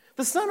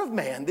 The Son of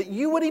Man, that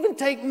you would even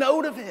take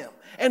note of him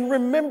and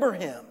remember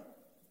him.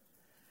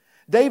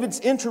 David's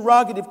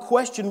interrogative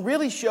question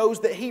really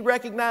shows that he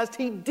recognized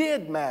he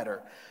did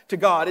matter to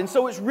God. And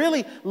so it's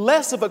really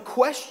less of a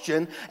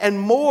question and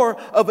more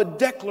of a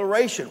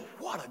declaration.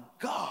 What a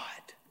God!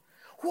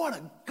 What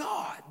a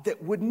God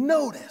that would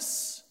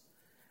notice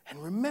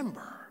and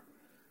remember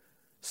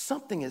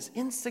something as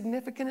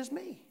insignificant as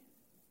me.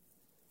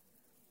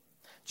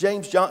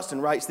 James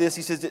Johnston writes this.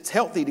 He says, it's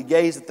healthy to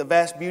gaze at the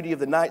vast beauty of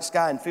the night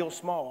sky and feel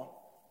small.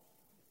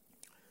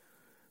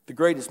 The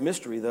greatest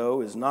mystery,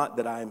 though, is not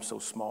that I am so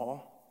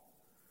small,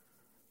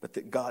 but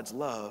that God's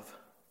love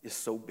is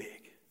so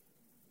big.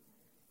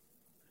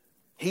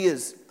 He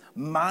is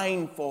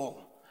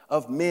mindful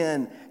of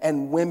men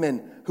and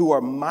women who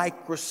are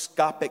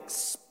microscopic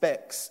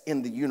specks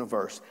in the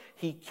universe.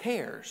 He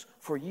cares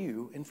for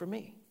you and for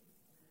me.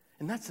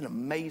 And that's an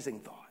amazing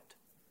thought.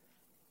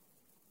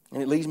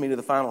 And it leads me to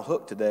the final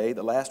hook today.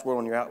 The last word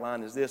on your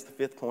outline is this. The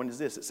fifth point is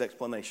this. It's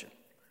explanation.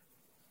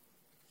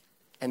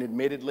 And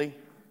admittedly,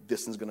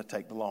 this one's going to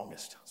take the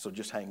longest. So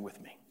just hang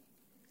with me.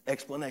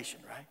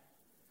 Explanation, right?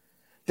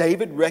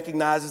 David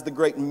recognizes the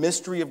great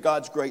mystery of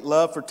God's great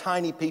love for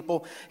tiny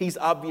people. He's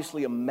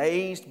obviously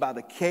amazed by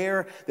the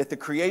care that the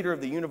Creator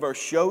of the universe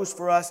shows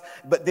for us.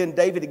 But then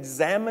David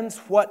examines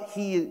what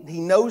he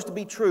knows to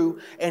be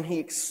true, and he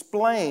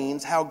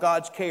explains how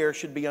God's care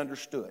should be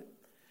understood.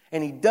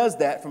 And he does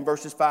that from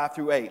verses 5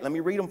 through 8. Let me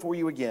read them for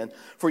you again.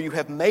 For you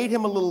have made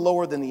him a little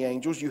lower than the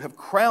angels. You have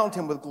crowned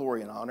him with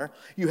glory and honor.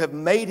 You have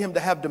made him to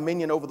have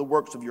dominion over the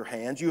works of your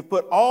hands. You have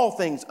put all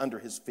things under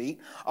his feet,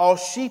 all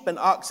sheep and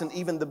oxen,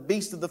 even the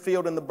beasts of the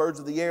field and the birds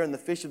of the air and the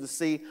fish of the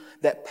sea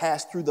that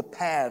pass through the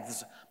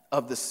paths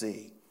of the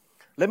sea.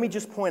 Let me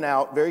just point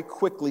out very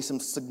quickly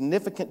some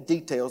significant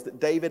details that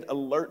David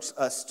alerts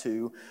us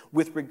to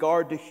with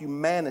regard to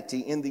humanity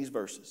in these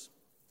verses.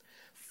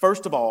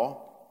 First of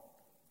all,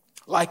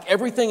 like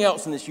everything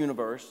else in this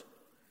universe,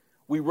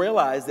 we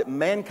realize that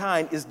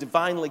mankind is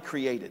divinely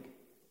created.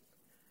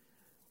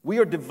 We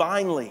are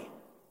divinely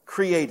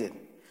created.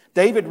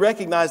 David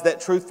recognized that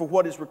truth for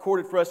what is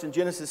recorded for us in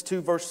Genesis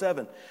 2, verse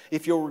 7.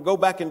 If you'll go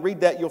back and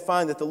read that, you'll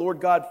find that the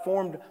Lord God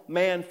formed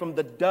man from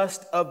the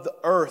dust of the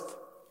earth.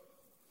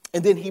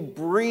 And then he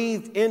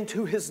breathed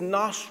into his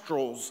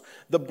nostrils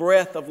the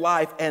breath of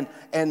life, and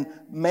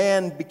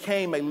man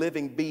became a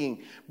living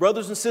being.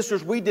 Brothers and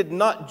sisters, we did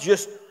not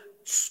just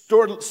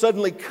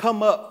suddenly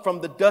come up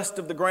from the dust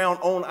of the ground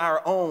on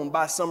our own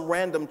by some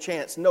random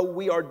chance. No,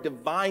 we are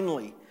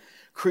divinely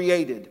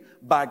created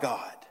by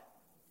God.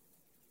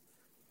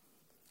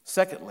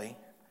 Secondly,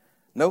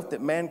 note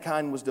that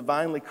mankind was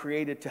divinely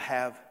created to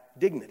have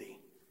dignity.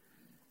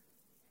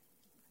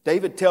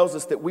 David tells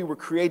us that we were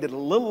created a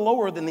little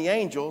lower than the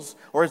angels,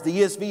 or as the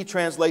ESV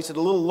translates it,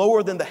 a little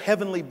lower than the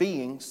heavenly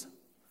beings.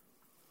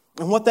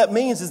 And what that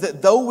means is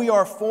that though we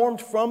are formed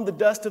from the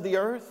dust of the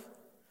earth,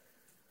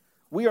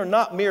 we are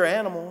not mere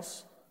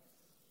animals.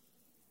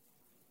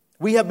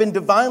 We have been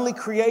divinely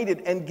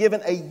created and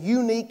given a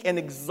unique and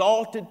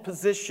exalted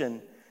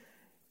position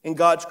in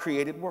God's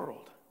created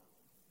world.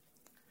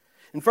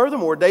 And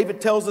furthermore,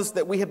 David tells us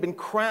that we have been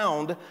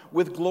crowned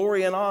with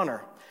glory and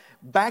honor.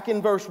 Back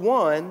in verse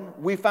 1,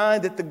 we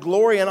find that the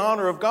glory and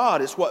honor of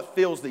God is what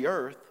fills the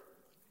earth.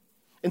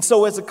 And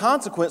so as a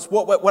consequence,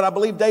 what I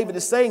believe David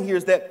is saying here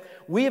is that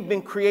we have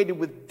been created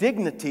with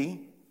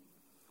dignity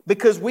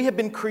because we have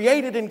been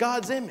created in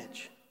God's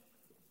image.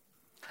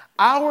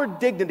 Our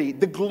dignity,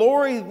 the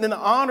glory and the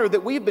honor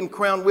that we've been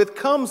crowned with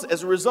comes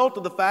as a result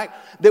of the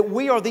fact that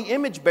we are the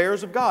image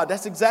bearers of God.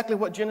 That's exactly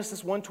what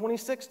Genesis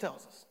 1:26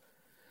 tells us.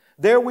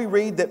 There we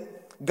read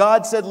that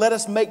God said, "Let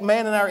us make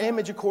man in our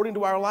image according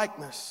to our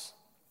likeness."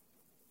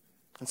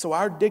 And so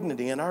our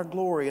dignity and our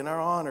glory and our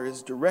honor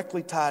is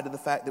directly tied to the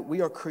fact that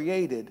we are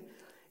created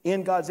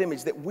in God's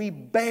image, that we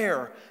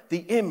bear the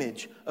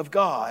image of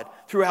God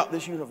throughout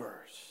this universe.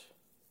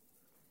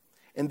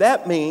 And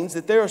that means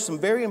that there are some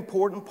very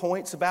important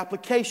points of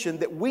application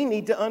that we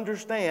need to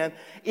understand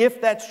if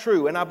that's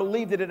true, and I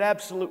believe that it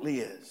absolutely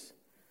is.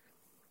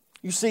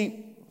 You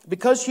see,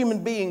 because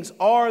human beings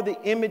are the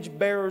image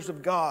bearers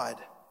of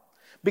God,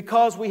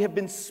 because we have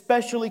been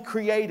specially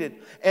created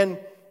and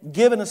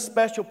given a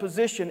special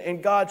position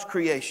in God's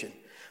creation,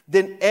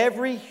 then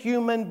every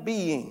human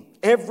being,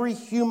 every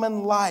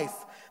human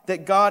life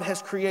that God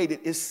has created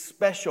is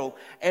special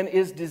and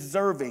is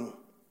deserving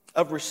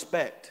of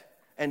respect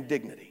and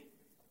dignity.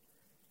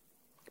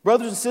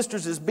 Brothers and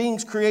sisters, as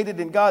beings created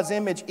in God's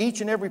image,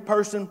 each and every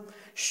person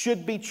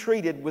should be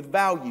treated with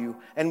value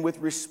and with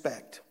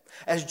respect.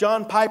 As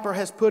John Piper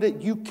has put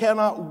it, you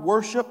cannot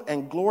worship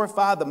and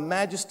glorify the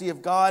majesty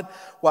of God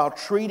while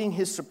treating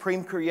His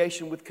supreme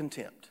creation with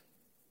contempt.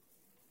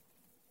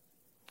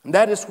 And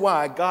that is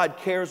why God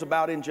cares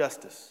about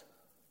injustice.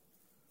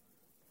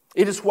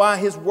 It is why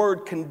His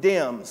Word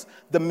condemns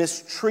the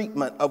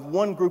mistreatment of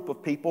one group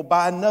of people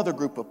by another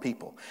group of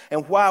people,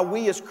 and why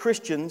we as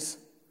Christians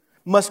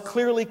must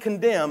clearly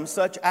condemn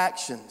such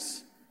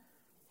actions.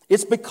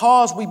 It's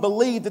because we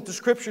believe that the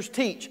Scriptures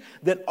teach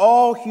that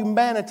all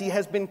humanity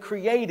has been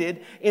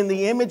created in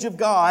the image of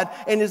God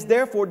and is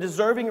therefore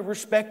deserving of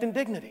respect and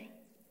dignity.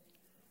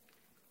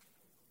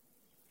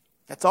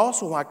 That's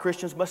also why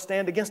Christians must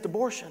stand against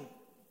abortion.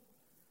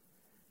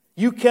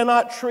 You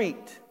cannot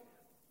treat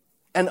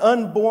an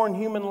unborn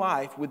human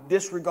life with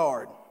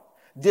disregard,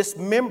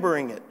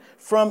 dismembering it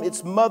from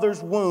its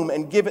mother's womb,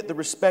 and give it the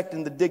respect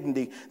and the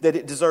dignity that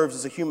it deserves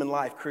as a human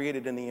life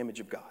created in the image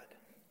of God.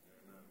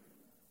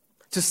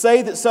 To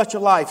say that such a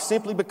life,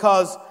 simply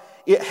because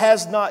it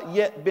has not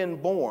yet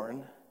been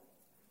born,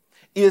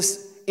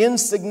 is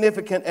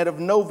insignificant and of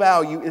no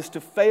value, is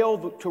to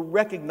fail to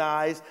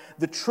recognize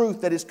the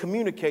truth that is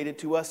communicated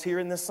to us here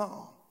in this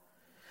psalm.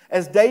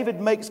 As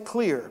David makes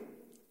clear,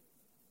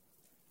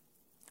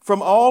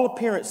 from all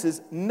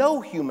appearances, no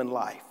human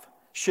life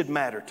should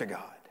matter to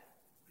God.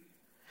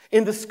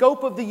 In the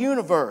scope of the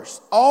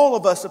universe, all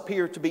of us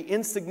appear to be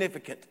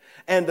insignificant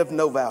and of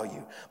no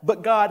value.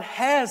 But God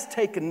has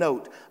taken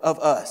note of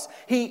us.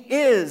 He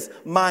is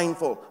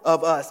mindful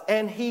of us,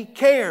 and He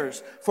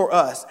cares for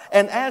us.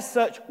 And as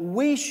such,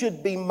 we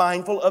should be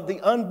mindful of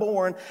the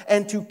unborn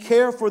and to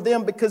care for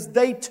them, because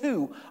they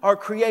too are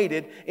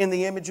created in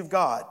the image of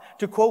God.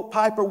 To quote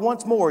Piper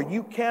once more,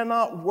 you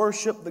cannot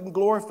worship and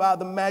glorify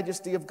the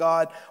majesty of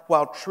God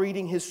while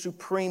treating His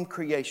supreme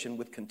creation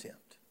with contempt.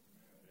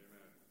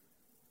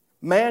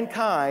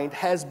 Mankind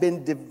has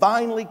been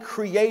divinely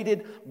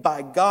created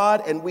by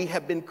God, and we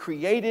have been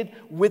created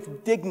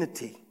with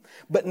dignity.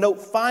 But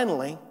note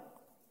finally,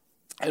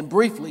 and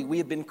briefly, we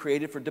have been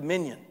created for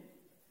dominion.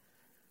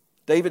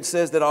 David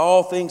says that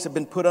all things have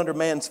been put under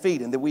man's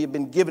feet and that we have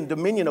been given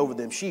dominion over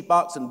them. Sheep,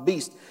 oxen,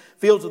 beasts,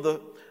 fields of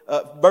the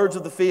birds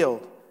of the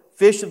field,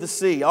 fish of the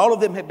sea. All of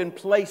them have been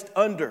placed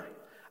under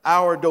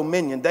our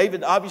dominion.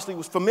 David obviously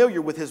was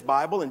familiar with his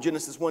Bible in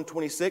Genesis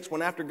 1:26,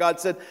 when after God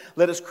said,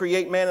 let us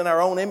create man in our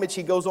own image,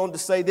 he goes on to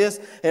say this,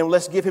 and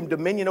let's give him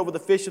dominion over the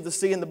fish of the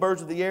sea and the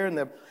birds of the air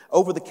and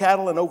over the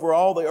cattle and over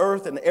all the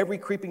earth and every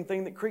creeping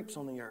thing that creeps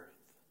on the earth.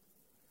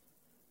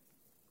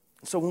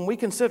 So when we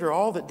consider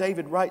all that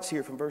David writes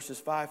here from verses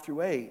 5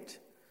 through 8,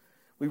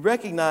 we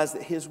recognize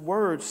that his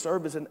words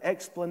serve as an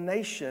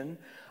explanation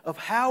of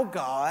how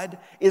God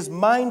is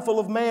mindful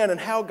of man and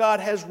how God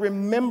has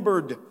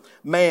remembered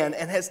man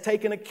and has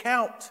taken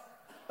account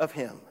of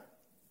him.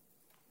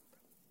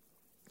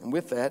 And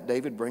with that,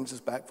 David brings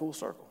us back full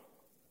circle,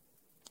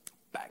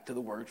 back to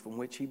the words from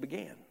which he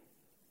began.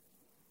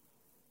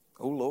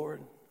 O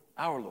Lord,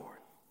 our Lord,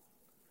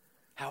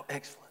 how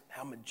excellent,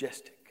 how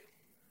majestic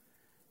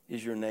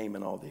is your name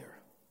in all the earth.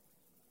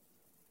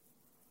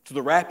 So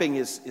the wrapping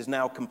is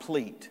now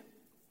complete.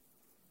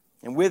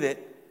 And with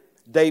it,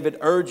 David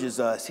urges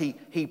us, he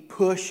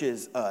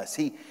pushes us,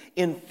 he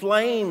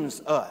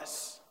inflames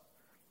us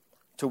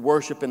to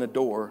worship and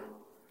adore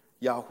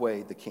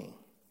Yahweh the King.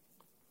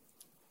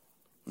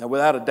 Now,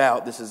 without a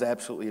doubt, this is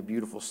absolutely a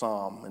beautiful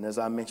psalm. And as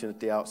I mentioned at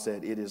the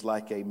outset, it is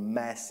like a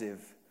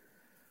massive,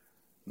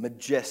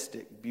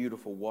 majestic,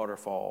 beautiful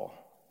waterfall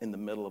in the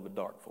middle of a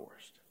dark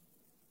forest.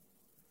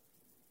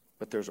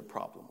 But there's a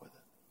problem with it.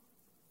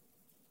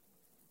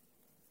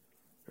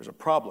 There's a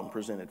problem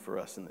presented for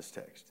us in this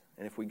text.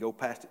 And if we go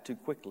past it too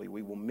quickly,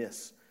 we will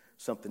miss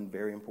something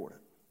very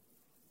important.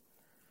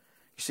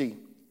 You see,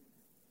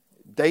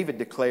 David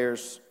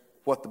declares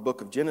what the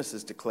book of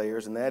Genesis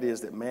declares, and that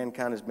is that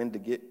mankind has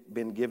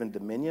been given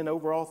dominion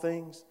over all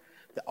things,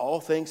 that all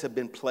things have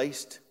been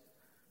placed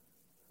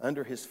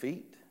under his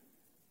feet.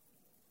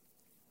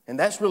 And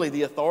that's really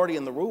the authority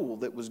and the rule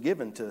that was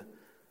given to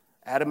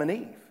Adam and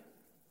Eve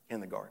in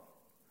the garden.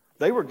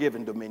 They were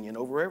given dominion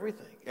over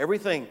everything.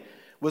 Everything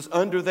was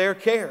under their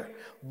care.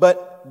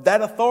 But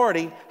that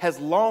authority has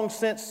long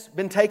since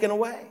been taken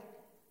away.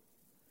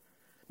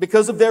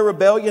 Because of their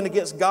rebellion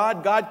against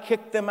God, God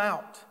kicked them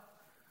out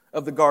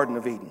of the Garden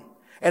of Eden.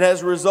 And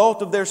as a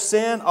result of their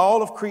sin,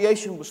 all of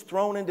creation was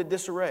thrown into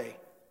disarray.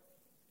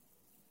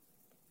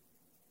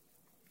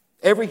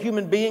 Every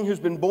human being who's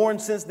been born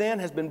since then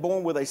has been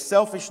born with a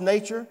selfish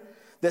nature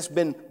that's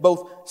been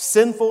both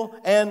sinful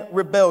and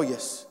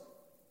rebellious,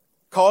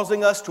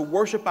 causing us to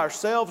worship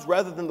ourselves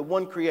rather than the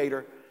one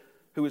Creator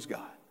who is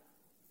God.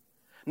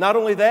 Not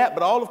only that,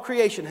 but all of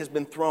creation has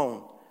been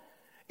thrown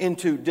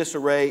into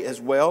disarray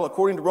as well.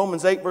 According to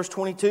Romans 8, verse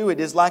 22,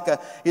 it is like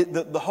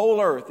the whole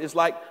earth is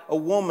like a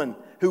woman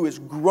who is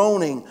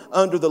groaning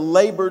under the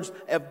labors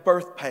of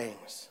birth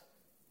pangs.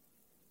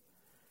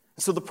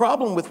 So the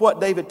problem with what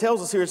David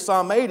tells us here in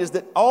Psalm 8 is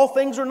that all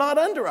things are not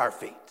under our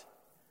feet.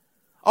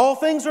 All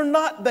things are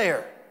not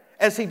there,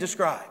 as he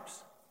describes.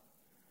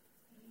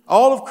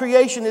 All of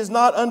creation is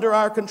not under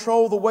our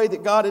control the way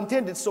that God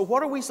intended. So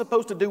what are we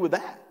supposed to do with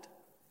that?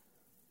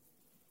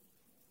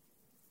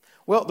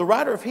 Well, the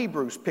writer of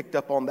Hebrews picked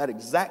up on that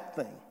exact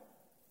thing.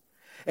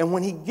 And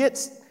when he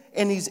gets,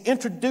 and he's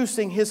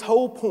introducing his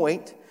whole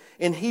point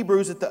in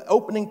Hebrews at the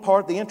opening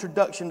part, the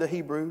introduction to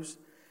Hebrews,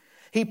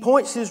 he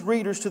points his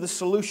readers to the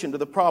solution to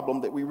the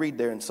problem that we read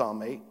there in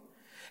Psalm 8.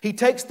 He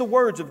takes the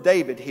words of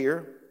David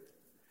here,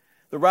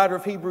 the writer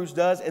of Hebrews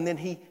does, and then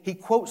he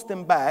quotes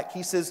them back.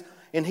 He says,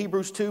 in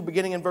Hebrews 2,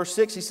 beginning in verse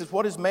 6, he says,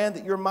 what is man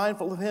that you're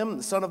mindful of him,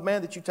 the Son of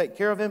Man that you take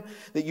care of him,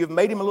 that you've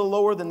made him a little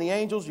lower than the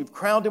angels, you've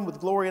crowned him with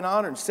glory and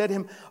honor and set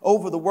him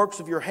over the works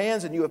of your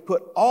hands, and you have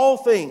put all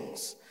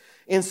things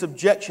in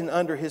subjection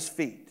under his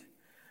feet.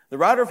 The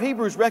writer of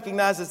Hebrews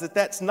recognizes that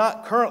that's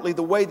not currently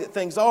the way that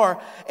things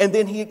are, and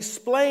then he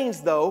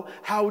explains, though,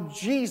 how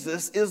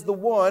Jesus is the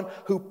one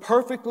who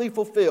perfectly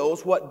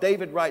fulfills what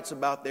David writes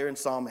about there in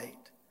Psalm 8.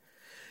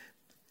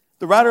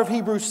 The writer of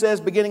Hebrews says,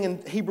 beginning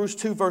in Hebrews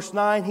 2, verse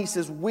 9, he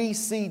says, we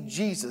see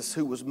Jesus,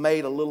 who was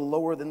made a little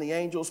lower than the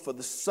angels for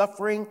the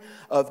suffering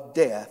of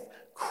death,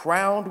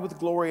 crowned with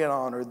glory and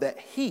honor, that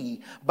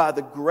he, by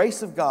the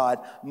grace of God,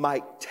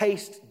 might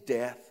taste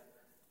death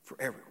for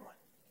everyone.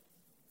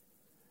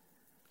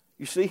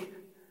 You see,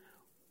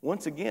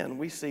 once again,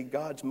 we see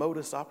God's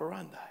modus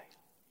operandi.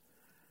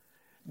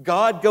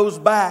 God goes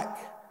back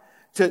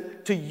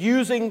to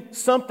using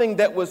something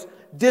that was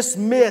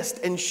dismissed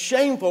and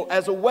shameful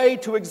as a way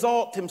to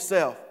exalt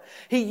himself.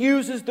 He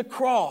uses the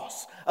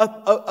cross,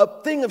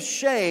 a thing of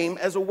shame,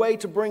 as a way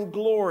to bring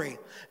glory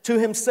to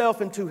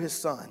himself and to his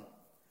Son.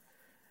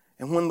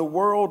 And when the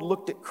world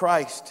looked at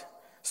Christ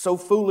so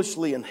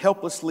foolishly and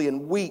helplessly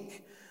and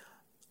weak,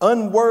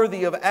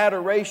 unworthy of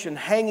adoration,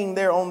 hanging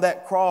there on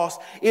that cross,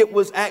 it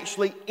was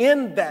actually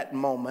in that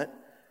moment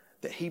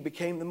that he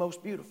became the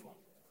most beautiful.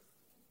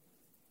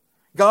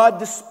 God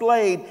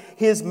displayed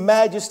his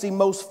majesty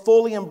most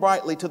fully and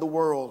brightly to the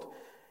world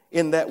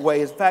in that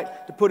way. In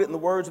fact, to put it in the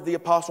words of the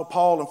Apostle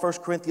Paul in 1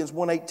 Corinthians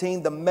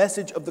 1:18, the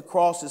message of the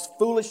cross is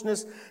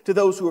foolishness to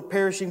those who are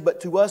perishing,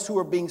 but to us who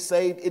are being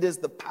saved, it is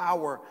the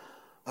power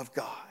of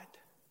God.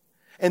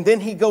 And then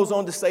he goes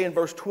on to say in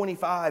verse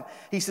 25,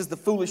 he says, the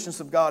foolishness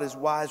of God is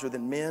wiser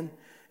than men,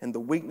 and the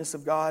weakness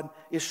of God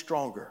is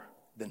stronger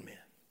than men.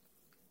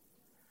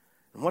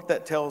 And what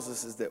that tells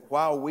us is that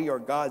while we are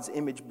God's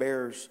image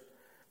bearers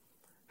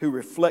who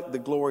reflect the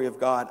glory of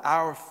God,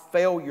 our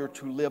failure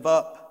to live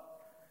up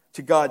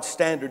to God's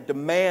standard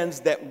demands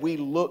that we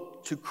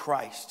look to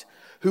Christ,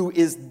 who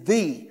is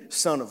the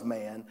Son of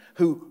Man,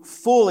 who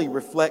fully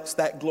reflects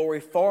that glory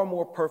far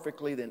more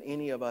perfectly than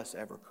any of us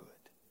ever could.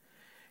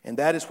 And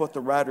that is what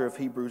the writer of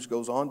Hebrews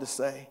goes on to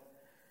say,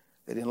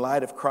 that in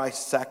light of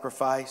Christ's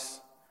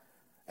sacrifice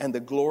and the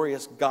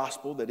glorious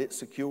gospel that it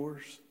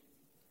secures,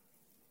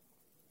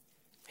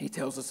 he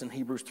tells us in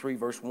Hebrews 3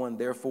 verse 1,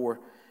 therefore,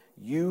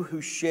 you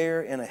who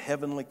share in a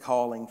heavenly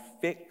calling,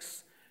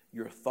 fix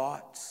your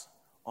thoughts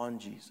on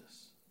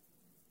Jesus.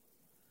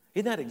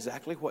 Isn't that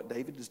exactly what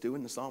David is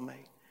doing in Psalm 8?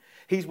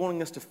 He's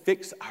wanting us to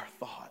fix our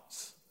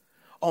thoughts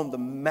on the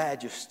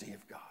majesty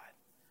of God.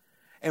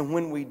 And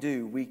when we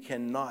do, we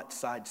cannot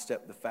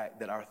sidestep the fact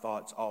that our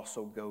thoughts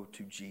also go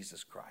to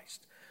Jesus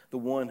Christ, the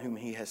one whom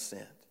he has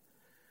sent,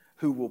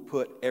 who will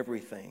put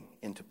everything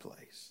into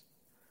place.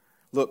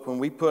 Look, when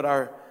we put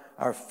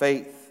our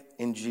faith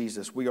in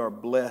Jesus, we are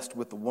blessed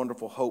with the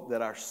wonderful hope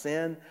that our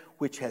sin,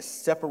 which has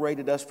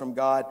separated us from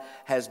God,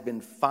 has been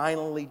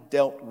finally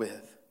dealt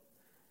with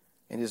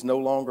and is no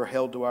longer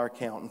held to our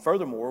account. And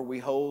furthermore, we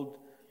hold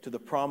to the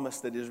promise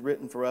that is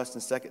written for us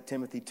in 2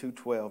 Timothy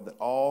 2:12, that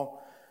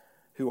all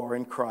who are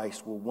in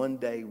Christ will one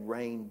day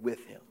reign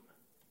with him.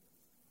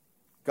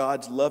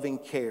 God's loving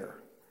care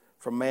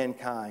for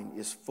mankind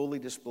is fully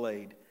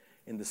displayed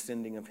in the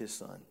sending of his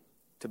Son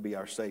to be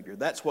our Savior.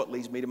 That's what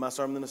leads me to my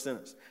sermon in a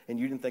sentence. And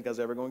you didn't think I was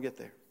ever going to get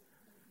there.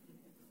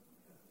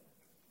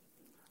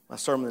 My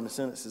sermon in a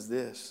sentence is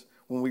this.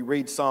 When we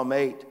read Psalm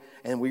 8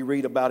 and we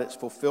read about its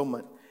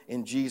fulfillment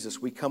in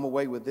Jesus, we come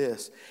away with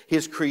this.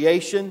 His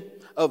creation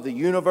of the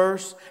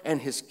universe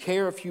and his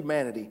care of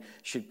humanity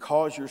should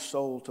cause your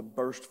soul to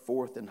burst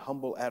forth in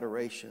humble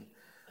adoration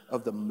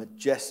of the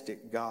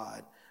majestic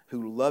God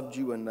who loved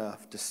you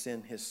enough to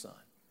send his Son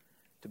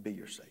to be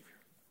your Savior.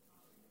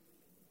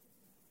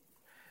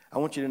 I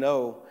want you to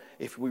know,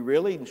 if we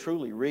really and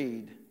truly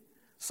read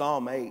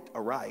Psalm 8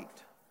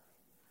 aright,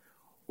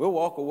 we'll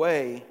walk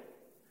away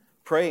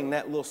praying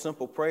that little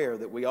simple prayer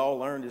that we all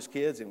learned as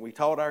kids and we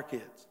taught our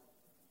kids.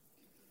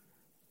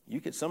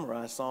 You could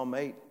summarize Psalm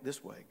 8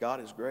 this way.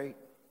 God is great.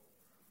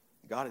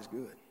 God is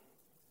good.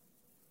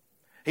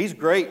 He's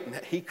great and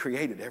he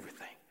created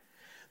everything.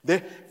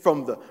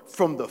 From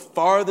the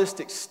farthest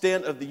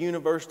extent of the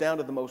universe down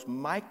to the most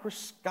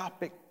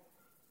microscopic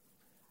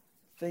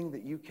thing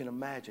that you can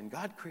imagine,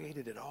 God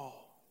created it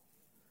all.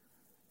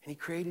 And he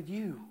created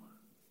you.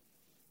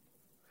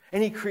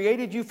 And he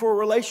created you for a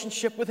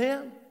relationship with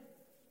him.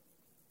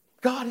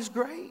 God is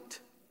great.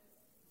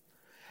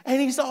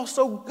 And he's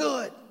also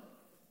good.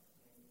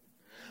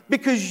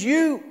 Because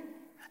you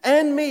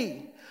and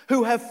me,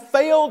 who have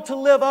failed to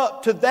live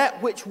up to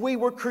that which we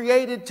were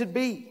created to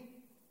be,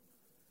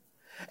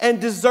 and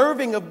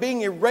deserving of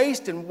being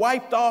erased and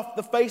wiped off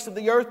the face of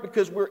the earth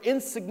because we're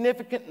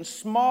insignificant and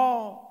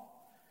small,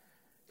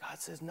 God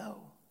says,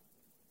 no.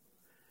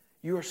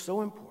 You are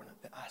so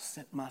important that I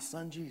sent my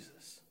Son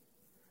Jesus,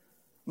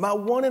 my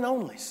one and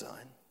only Son,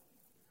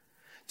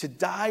 to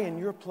die in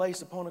your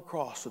place upon a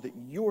cross so that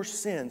your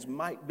sins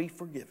might be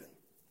forgiven.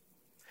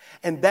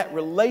 And that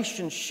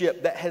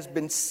relationship that has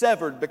been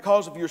severed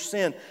because of your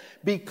sin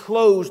be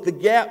closed, the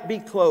gap be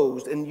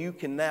closed, and you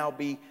can now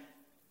be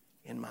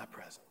in my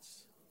presence.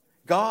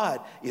 God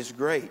is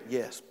great,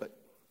 yes, but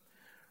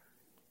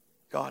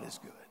God is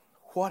good.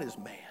 What is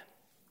man?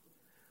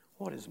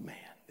 What is man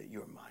that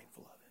you're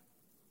mindful of him?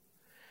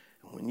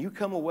 And when you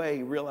come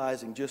away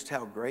realizing just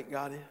how great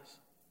God is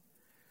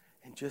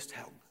and just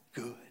how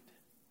good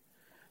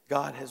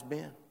God has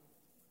been,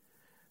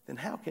 then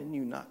how can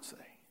you not say,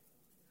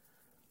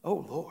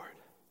 oh Lord,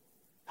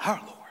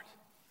 our Lord,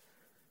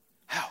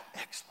 how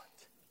excellent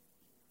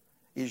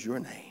is your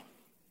name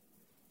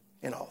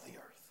in all the earth.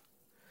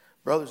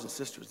 Brothers and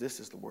sisters, this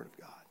is the word of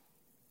God,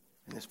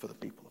 and it's for the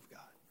people of God.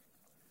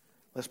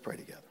 Let's pray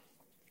together.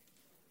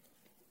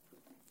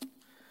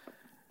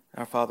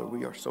 Our Father,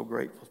 we are so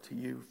grateful to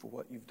you for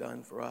what you've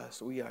done for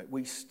us.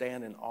 We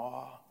stand in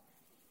awe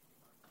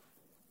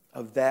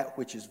of that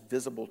which is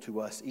visible to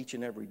us each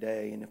and every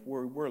day. And if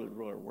we're really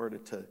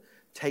to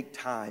take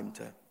time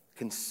to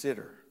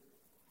consider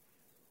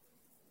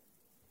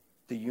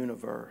the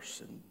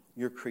universe and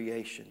your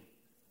creation,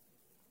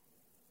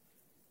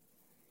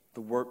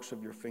 the works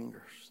of your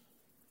fingers,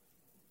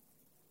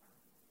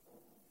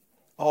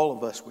 all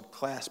of us would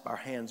clasp our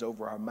hands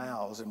over our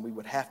mouths and we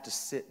would have to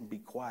sit and be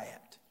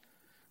quiet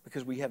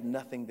because we have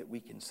nothing that we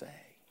can say.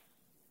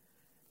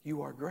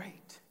 You are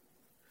great,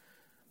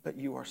 but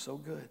you are so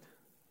good.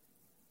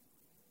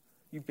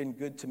 You've been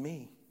good to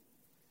me.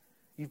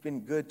 You've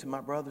been good to my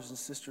brothers and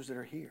sisters that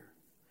are here.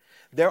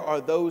 There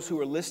are those who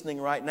are listening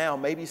right now,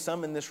 maybe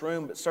some in this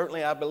room, but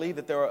certainly I believe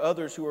that there are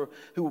others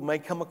who may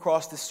come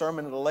across this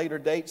sermon at a later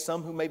date,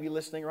 some who may be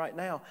listening right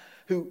now,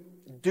 who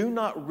do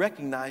not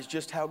recognize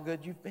just how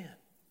good you've been.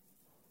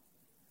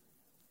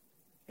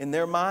 In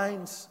their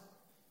minds,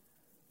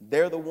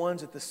 they're the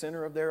ones at the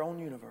center of their own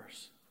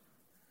universe.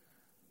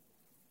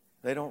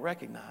 They don't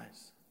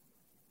recognize,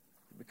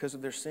 because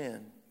of their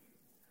sin,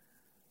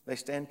 they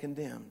stand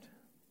condemned.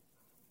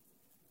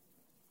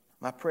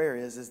 My prayer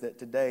is that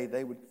today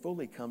they would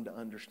fully come to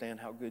understand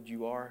how good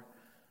you are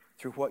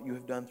through what you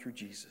have done through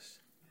Jesus.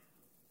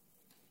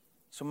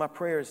 So my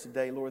prayer is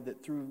today, Lord,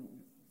 that through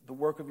the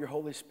work of your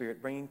Holy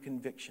Spirit, bringing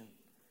conviction,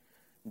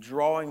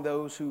 drawing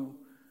those who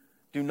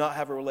do not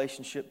have a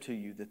relationship to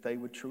you, that they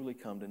would truly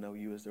come to know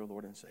you as their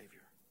Lord and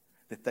Savior.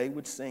 That they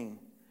would sing,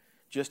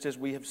 just as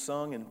we have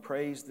sung and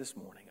praised this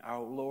morning,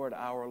 our Lord,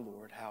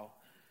 how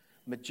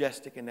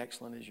majestic and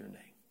excellent is your name.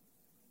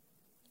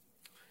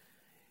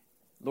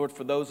 Lord,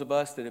 for those of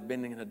us that have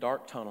been in a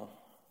dark tunnel,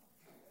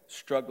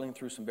 struggling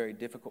through some very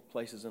difficult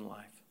places in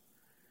life,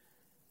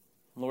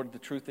 Lord, the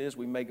truth is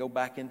we may go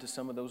back into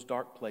some of those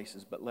dark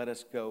places, but let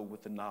us go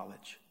with the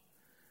knowledge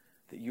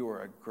that you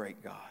are a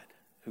great God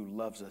who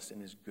loves us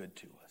and is good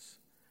to us.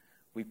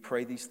 We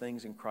pray these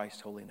things in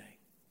Christ's holy name.